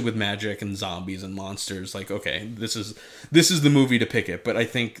especially with magic and zombies and monsters, like okay, this is the movie to pick it. But I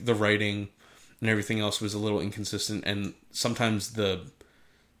think the writing and everything else was a little inconsistent, and sometimes the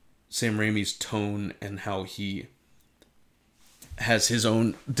Sam Raimi's tone and how he has his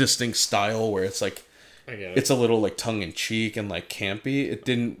own distinct style where it's like it's a little like tongue-in-cheek and like campy. It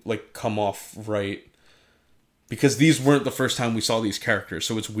didn't like come off right because these weren't the first time we saw these characters,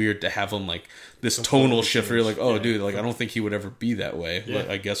 so it's weird to have them like this tonal shift where you're like, oh dude, like I don't think he would ever be that way. But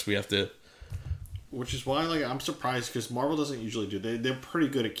I guess we have to, which is why like I'm surprised because Marvel doesn't usually do. They're pretty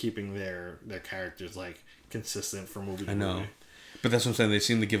good at keeping their characters like consistent from movie to movie. But that's what I'm saying. They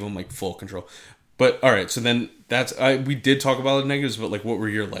seem to give them like full control. But all right, so then that's we did talk about the negatives, but like, what were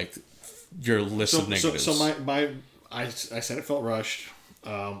your list of negatives? So I said it felt rushed.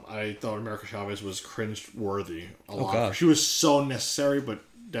 I thought America Chavez was cringe worthy a lot. Gosh. She was so necessary, but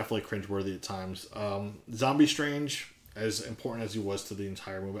definitely cringe worthy at times. Zombie Strange, as important as he was to the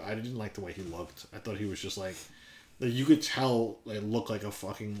entire movie, I didn't like the way he looked. I thought he was just like you could tell it looked like a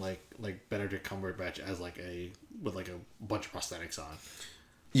fucking like Benedict Cumberbatch as with a bunch of prosthetics on.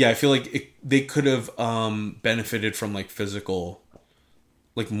 Yeah, I feel like they could have benefited from like physical,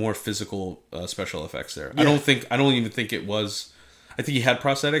 like more physical special effects there. Yeah. I don't even think it was. I think he had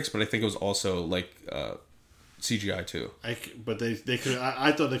prosthetics, but I think it was also like CGI too. But they could.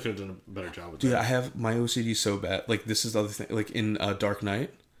 I thought they could have done a better job with that. Dude, I have my OCD so bad. Like this is the other thing. Like in Dark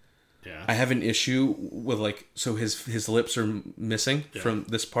Knight, yeah, I have an issue with like so his lips are missing from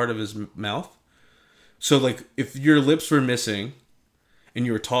this part of his mouth. So like if your lips were missing and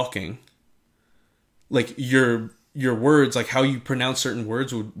you were talking, like your words, like how you pronounce certain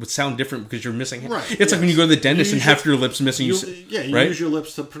words would sound different because you're missing. Right. It's like when you go to the dentist and half your lips missing. You right? use your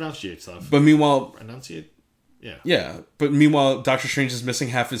lips to pronunciate stuff. But meanwhile, enunciate. Yeah. Yeah, but meanwhile, Doctor Strange is missing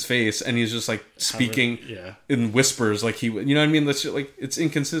half his face, and he's just like speaking in whispers, like you know what I mean? That's just, like it's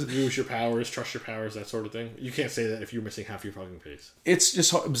inconsistent. Use your powers, trust your powers, that sort of thing. You can't say that if you're missing half your fucking face. It's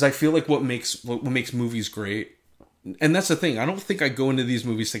just hard, because I feel like what makes movies great, and that's the thing. I don't think I go into these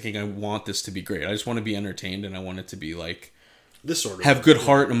movies thinking I want this to be great. I just want to be entertained, and I want it to be like this sort of have good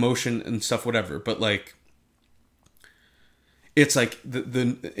heart, emotion, and stuff, whatever. But like. It's like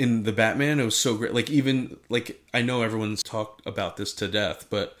the in the Batman, it was so great. Like even like I know everyone's talked about this to death,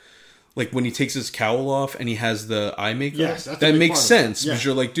 but like when he takes his cowl off and he has the eye makeup, that makes sense because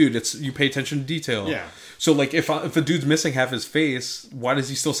you're like, dude, you pay attention to detail. Yeah. So like if a dude's missing half his face, why does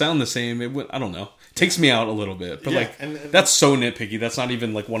he still sound the same? I don't know. It takes me out a little bit, but and that's so nitpicky. That's not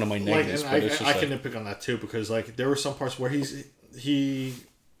even like one of my negatives. But it's just I can nitpick on that too because like there were some parts where he,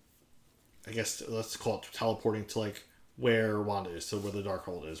 I guess let's call it teleporting to like. Where Wanda is, so where the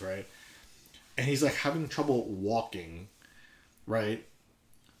Darkhold is, right? And he's like having trouble walking, right?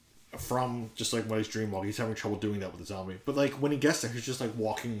 From just like what his dream walk, he's having trouble doing that with the zombie. But like when he gets there, he's just like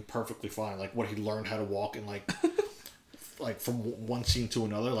walking perfectly fine, like what he learned how to walk in like like from one scene to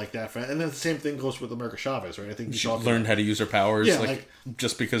another, like that. And then the same thing goes with America Chavez, right? I think she learned how to use her powers, like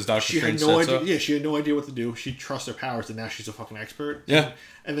just because Doctor Strange said so. Yeah, she had no idea what to do. She trusts her powers, and now she's a fucking expert. Yeah,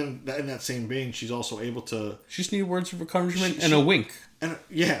 and then in that same vein, she's also able to. She just needed words of encouragement and a wink. And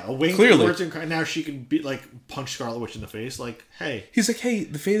a wink. Clearly, words of, now she can be like punch Scarlet Witch in the face. Like, hey, he's like, hey,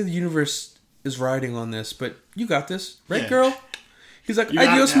 the fate of the universe is riding on this, but you got this, right, girl? He's like,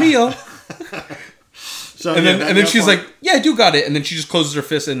 adios mio. So, and then she's like, yeah, I do got it. And then she just closes her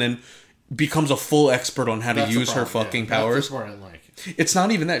fist and then becomes a full expert on how to use her fucking powers. That's the part I like. It's not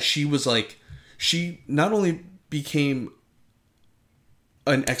even that. She was like, she not only became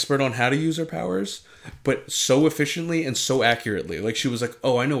an expert on how to use her powers, but so efficiently and so accurately. Like she was like,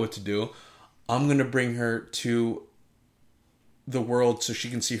 oh, I know what to do. I'm going to bring her to the world so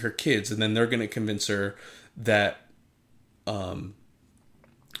she can see her kids. And then they're going to convince her that,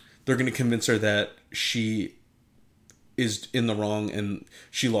 she is in the wrong and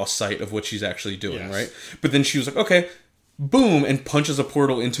she lost sight of what she's actually doing, right? But then she was like, okay, boom, and punches a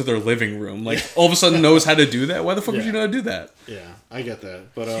portal into their living room. Like, all of a sudden knows how to do that. Why the fuck would you know how to do that? Yeah, I get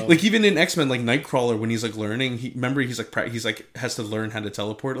that. But like, even in X-Men, like, Nightcrawler, when he's, like, learning, he's has to learn how to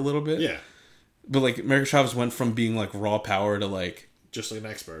teleport a little bit. Yeah. But, like, America Chavez went from being, like, raw power to, like... just like an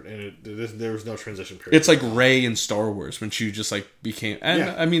expert, and there was no transition period. It's like Rey in Star Wars when she just like became. And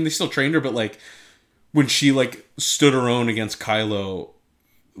I mean, they still trained her, but like when she like stood her own against Kylo,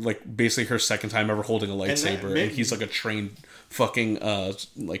 like basically her second time ever holding a lightsaber, and he's like a trained fucking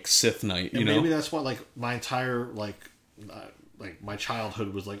like Sith Knight. You know, maybe that's why like my entire like my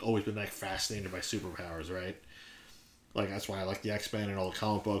childhood was like always been like fascinated by superpowers, right? Like that's why I like the X-Men and all the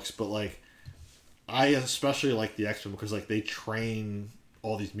comic books, but like. I especially like the X-Men because like they train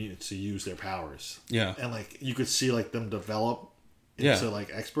all these mutants to use their powers. Yeah. And like you could see like them develop into like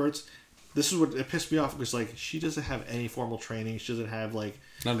experts. This is what it pissed me off because like she doesn't have any formal training. She doesn't have like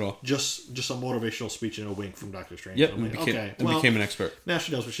not at all. Just a motivational speech and a wink from Doctor Strange. Yep, Like, became an expert. Now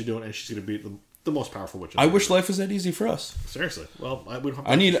she knows what she's doing, and she's going to be the most powerful witch. I wish life was that easy for us. Seriously. Well,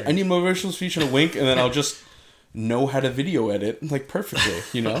 I need motivational speech and a wink, and then I'll just know how to video edit like perfectly.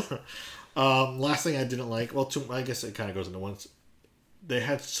 You know. Last thing I didn't like. Well, I guess it kind of goes into one. They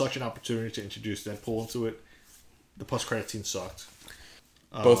had such an opportunity to introduce Deadpool into it. The post-credit scene sucked.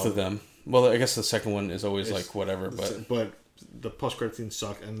 Both of them. Well, I guess the second one is always like whatever, but the post-credit scenes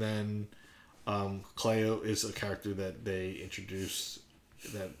suck. And then Cleo is a character that they introduced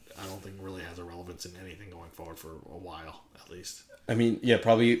that I don't think really has a relevance in anything going forward for a while, at least. I mean, yeah,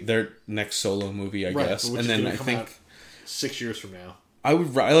 probably their next solo movie, I guess. And then I think 6 years from now. I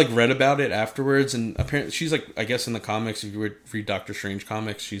like read about it afterwards, and apparently she's like, I guess in the comics, if you read Doctor Strange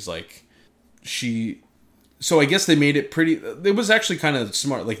comics, she's like, so I guess they made it pretty, it was actually kind of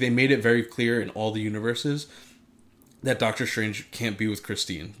smart, like they made it very clear in all the universes that Doctor Strange can't be with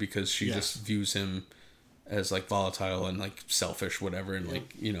Christine because she just views him as like volatile and like selfish, whatever, and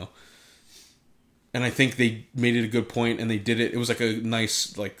like, you know, and I think they made it a good point, and they did it, it was like a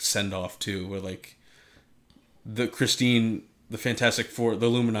nice like send off too, where like the Christine, the Fantastic Four, the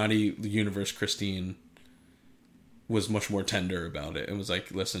Illuminati universe Christine was much more tender about it and was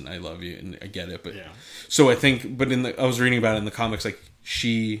like, listen, I love you and I get it, but so I think, but I was reading about it in the comics, like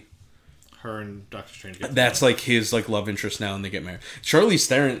her and Doctor Strange that's like his like love interest now, and they get married. Charlize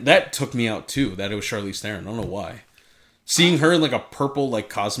Theron, that took me out too, that it was Charlize Theron. I don't know why. Seeing her in like a purple like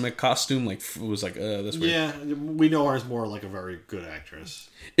cosmic costume like was like that's weird. Yeah, we know her as more like a very good actress.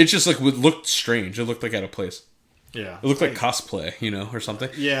 It's just like it looked strange. It looked like out of place. Yeah, it looked like cosplay, you know, or something.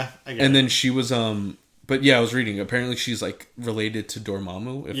 Yeah, I get and then she was but yeah, I was reading. Apparently, she's like related to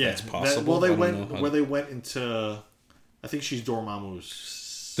Dormammu, if that's possible. They went into. I think she's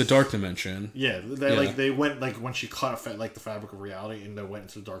Dormammu's. The dark dimension. Yeah, they went like when she cut like the fabric of reality, and they went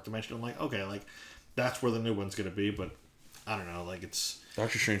into the dark dimension. I'm like, okay, like that's where the new one's gonna be, but I don't know, like it's.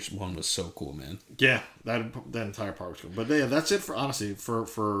 Doctor Strange 1 was so cool, man. Yeah, that entire part was cool. But yeah, that's it for honestly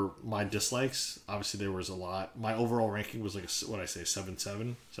for my dislikes. Obviously, there was a lot. My overall ranking was like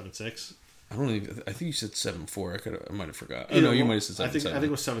 7.7, 7.6. I don't even. I think you said 7.4. I might have forgot. Oh no, you might have said 7.7. I think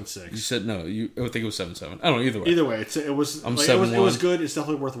it was 7.6. You said no. I think it was 7.7. I don't know. Either way. Either way, it was. I'm like, 7.1. It was good. It's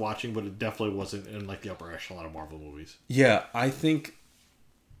definitely worth watching, but it definitely wasn't in like the upper echelon of Marvel movies. Yeah, I think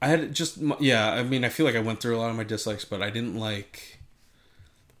I had just. Yeah, I mean, I feel like I went through a lot of my dislikes, but I didn't like.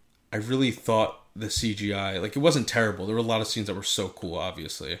 I really thought the CGI, like, it wasn't terrible. There were a lot of scenes that were so cool,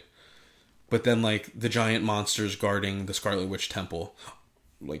 obviously. But then, like, the giant monsters guarding the Scarlet Witch temple.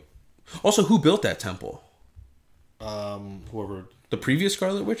 Like, also, who built that temple? Whoever. The previous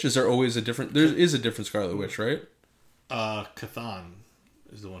Scarlet Witch? Is there always a different... There is a different Scarlet Witch, right? Cthulhu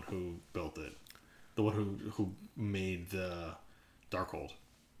is the one who built it. The one who made the Darkhold.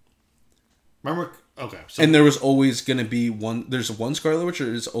 Remember? Okay. So, and there was always going to be one... There's one Scarlet Witch, or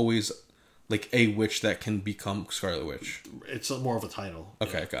there's always, like, a witch that can become Scarlet Witch? It's more of a title.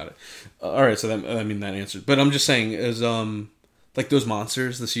 Okay, yeah. Got it. Alright, so that answered. But I'm just saying, is, like, those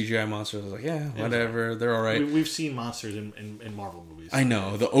monsters, the CGI monsters, I was like, yeah, whatever, they're alright. We've seen monsters in Marvel movies. I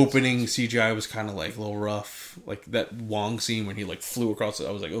know. The opening CGI was kind of, like, a little rough. Like, that Wong scene when he, like, flew across it,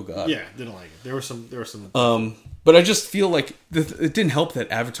 I was like, oh, God. Yeah, didn't like it. There were some... But I just feel like it didn't help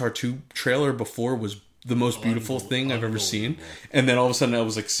that Avatar 2 trailer before was the most beautiful thing I've ever seen. And then all of a sudden I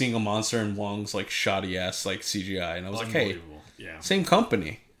was like seeing a monster in Wong's like shoddy ass like CGI. And I was like, hey, same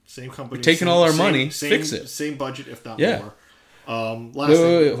company. Taking all our money, fix it. Same budget, if not more.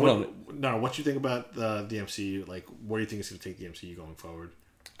 Wait, hold on. No, what do you think about the MCU? Like, what do you think is going to take the MCU going forward?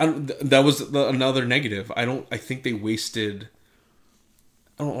 That was another negative. I think they wasted...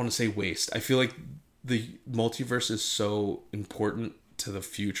 I don't want to say waste. I feel like the multiverse is so important to the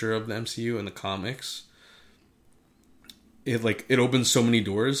future of the MCU and the comics. It opens so many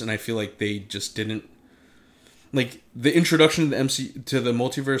doors, and I feel like they just didn't, like, the introduction to the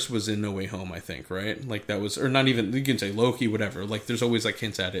multiverse was in No Way Home, I think, right? Like, that was, or not even, you can say Loki, whatever. Like, there's always like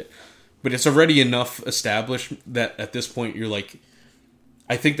hints at it, but it's already enough established that at this point you're like,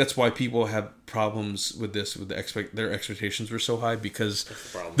 I think that's why people have problems with this, with their expectations were so high, because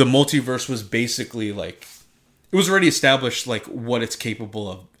the multiverse was basically like, it was already established like what it's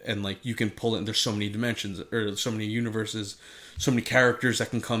capable of, and like you can pull it, and there's so many dimensions, or so many universes, so many characters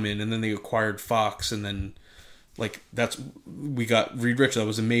that can come in, and then they acquired Fox, and then like we got Reed Richards, that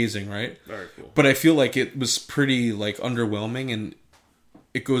was amazing, right? Very cool. But I feel like it was pretty like underwhelming, and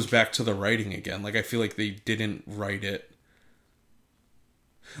it goes back to the writing again. Like, I feel like they didn't write it.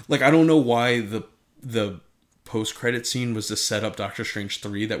 Like, I don't know why the post-credit scene was to set up Doctor Strange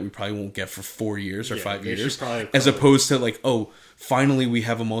 3 that we probably won't get for 4 years or 5 years. As opposed to, like, oh, finally we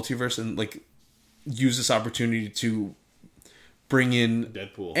have a multiverse, and, like, use this opportunity to bring in...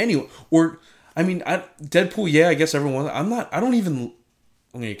 Deadpool. Anyone. Or, I mean, Deadpool, yeah, I guess everyone... I'm not going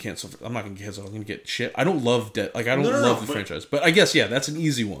to cancel... I'm not going to cancel. I'm going to get shit. I don't love... I don't love the franchise. But I guess, yeah, that's an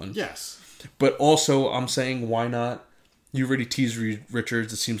easy one. Yes. But also, I'm saying, why not... You already teased Reed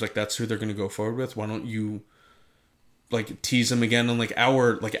Richards. It seems like that's who they're going to go forward with. Why don't you, like, tease him again on, like,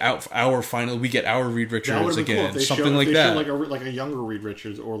 our final... We get our Reed Richards again. Cool. Something like that. Like a younger Reed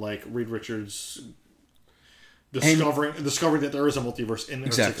Richards, or, like, Reed Richards discovering that there is a multiverse in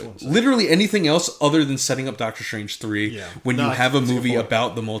exactly. Literally anything else other than setting up Doctor Strange 3 when you have a movie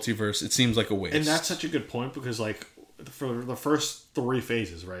about the multiverse, it seems like a waste. And that's such a good point, because, like, for the first 3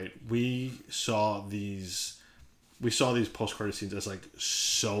 phases, right, we saw these post-credit scenes as, like,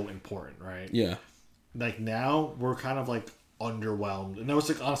 so important, right? Yeah. Like, now we're kind of, like, underwhelmed. And that was,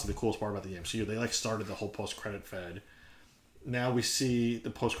 like, honestly the coolest part about the MCU. They, like, started the whole post-credit fed. Now we see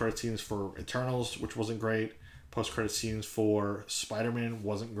the post-credit scenes for Eternals, which wasn't great. Post-credit scenes for Spider-Man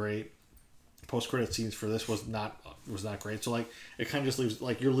wasn't great. Post-credit scenes for this was not great. So, like, it kind of just leaves...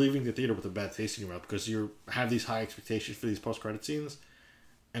 Like, you're leaving the theater with a bad taste in your mouth, because you have these high expectations for these post-credit scenes,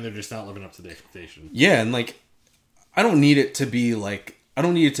 and they're just not living up to the expectations. Yeah, and, like... I don't need it to be like a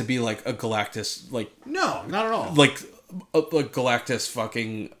Galactus, like... No, not at all. Like a Galactus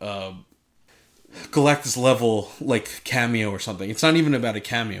fucking... Galactus level, like, cameo or something. It's not even about a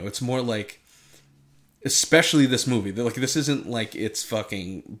cameo. It's more like... Especially this movie. Like, this isn't like it's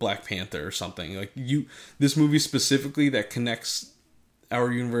fucking Black Panther or something. Like, this movie specifically that connects our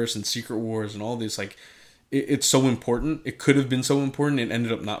universe and Secret Wars and all this, like... It's so important. It could have been so important. It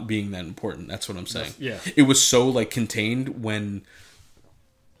ended up not being that important. That's what I'm saying. Yeah. It was so, like, contained when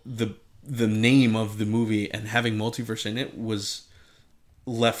the name of the movie and having multiverse in it was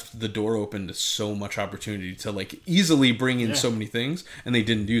left the door open to so much opportunity to, like, easily bring in so many things, and they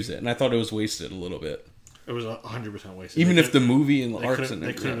didn't use it. And I thought it was wasted a little bit. It was 100% wasted. Even if the movie and the arcs and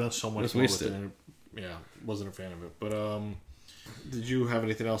they could have done so much more with it. Yeah, wasn't a fan of it. But did you have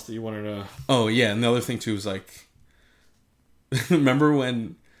anything else that you wanted to... Oh, yeah, and the other thing, too, was, like... remember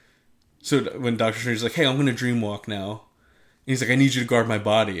when Doctor Strange is like, hey, I'm going to dream walk now. And he's like, I need you to guard my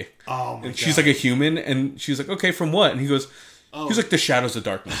body. Oh, my and God. she's like a human, and she's like, okay, from what? And he goes... He's like, the shadows of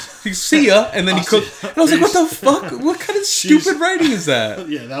darkness. He's, see ya! And then he cooked... And I was like, what the fuck? What kind of stupid writing is that?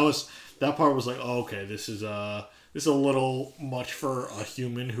 Yeah, that part was like, oh, okay, this is a little much for a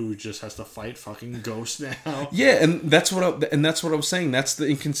human who just has to fight fucking ghosts now. Yeah, and that's what I was saying. That's the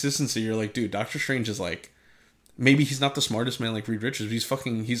inconsistency. You're like, dude, Doctor Strange is like, maybe he's not the smartest man like Reed Richards, but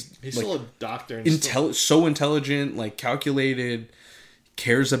he's like, still a doctor. And so intelligent, like, calculated,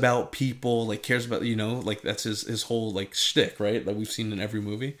 cares about people, like, cares about, you know, like, that's his whole, like, shtick, right? That we've seen in every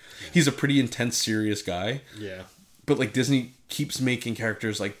movie. Yeah. He's a pretty intense, serious guy. Yeah. But, like, Disney keeps making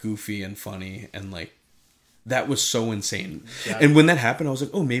characters, like, goofy and funny, and, like, that was so insane. And when that happened, I was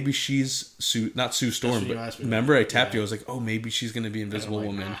like, oh, maybe she's not Sue Storm, but remember I tapped you, I was like, oh, maybe she's going to be Invisible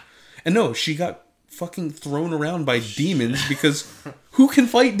Woman. And no, she got fucking thrown around by demons, because who can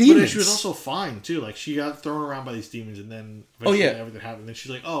fight demons? But she was also fine, too. Like, she got thrown around by these demons, and then everything happened. And then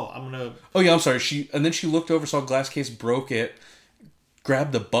she's like, oh, I'm going to... Oh, yeah, I'm sorry. And then she looked over, saw a glass case, broke it,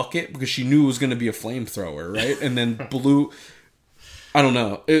 grabbed the bucket, because she knew it was going to be a flamethrower, right? And then blew... I don't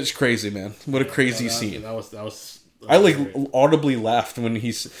know. It's crazy, man. What a crazy scene. That was I, like, audibly laughed when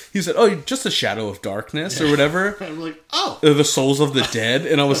he said, oh, just a shadow of darkness, or whatever. I'm like, oh. The souls of the dead.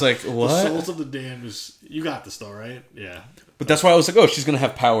 And I was like, what? The souls of the damned is... You got this, though, right? Yeah. But that's why I was like, oh, she's going to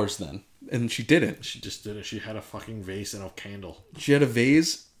have powers then. And she didn't. She just didn't. She had a fucking vase and a candle. She had a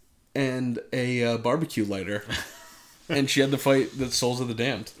vase and a barbecue lighter. And she had to fight the souls of the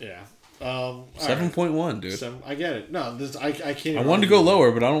damned. Yeah. 7.1, dude. I get it. No, I can't. I wanted to go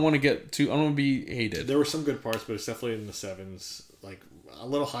lower, but I don't want to get too. I don't want to be hated. There were some good parts, but it's definitely in the 7s, like a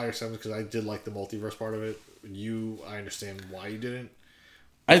little higher 7s, because I did like the multiverse part of it. I understand why you didn't.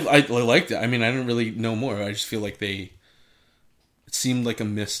 I liked it. I mean, I didn't really know more. I just feel like it seemed like a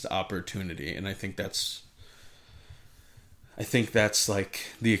missed opportunity, and I think that's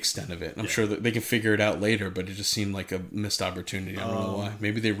like the extent of it. I'm sure that they can figure it out later, but it just seemed like a missed opportunity. I don't know why.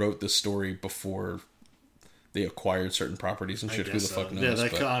 Maybe they wrote the story before they acquired certain properties and shit. Who the fuck knows? Yeah,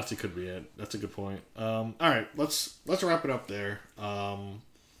 that honestly could be it. That's a good point. All right, let's wrap it up there.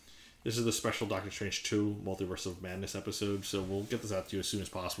 This is the special Doctor Strange 2 Multiverse of Madness episode, so we'll get this out to you as soon as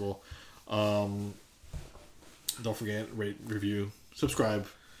possible. Don't forget, rate, review, subscribe.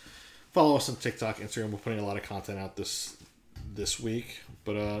 Follow us on TikTok, Instagram. We're putting a lot of content out this week.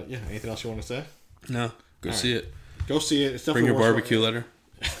 But yeah, anything else you want to say? No. Go see it. Go see it. It's Bring definitely your barbecue letter.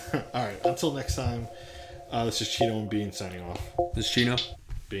 All right. Until next time, this is Chino and Beans signing off. This is Chino.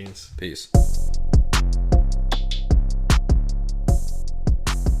 Beans. Peace.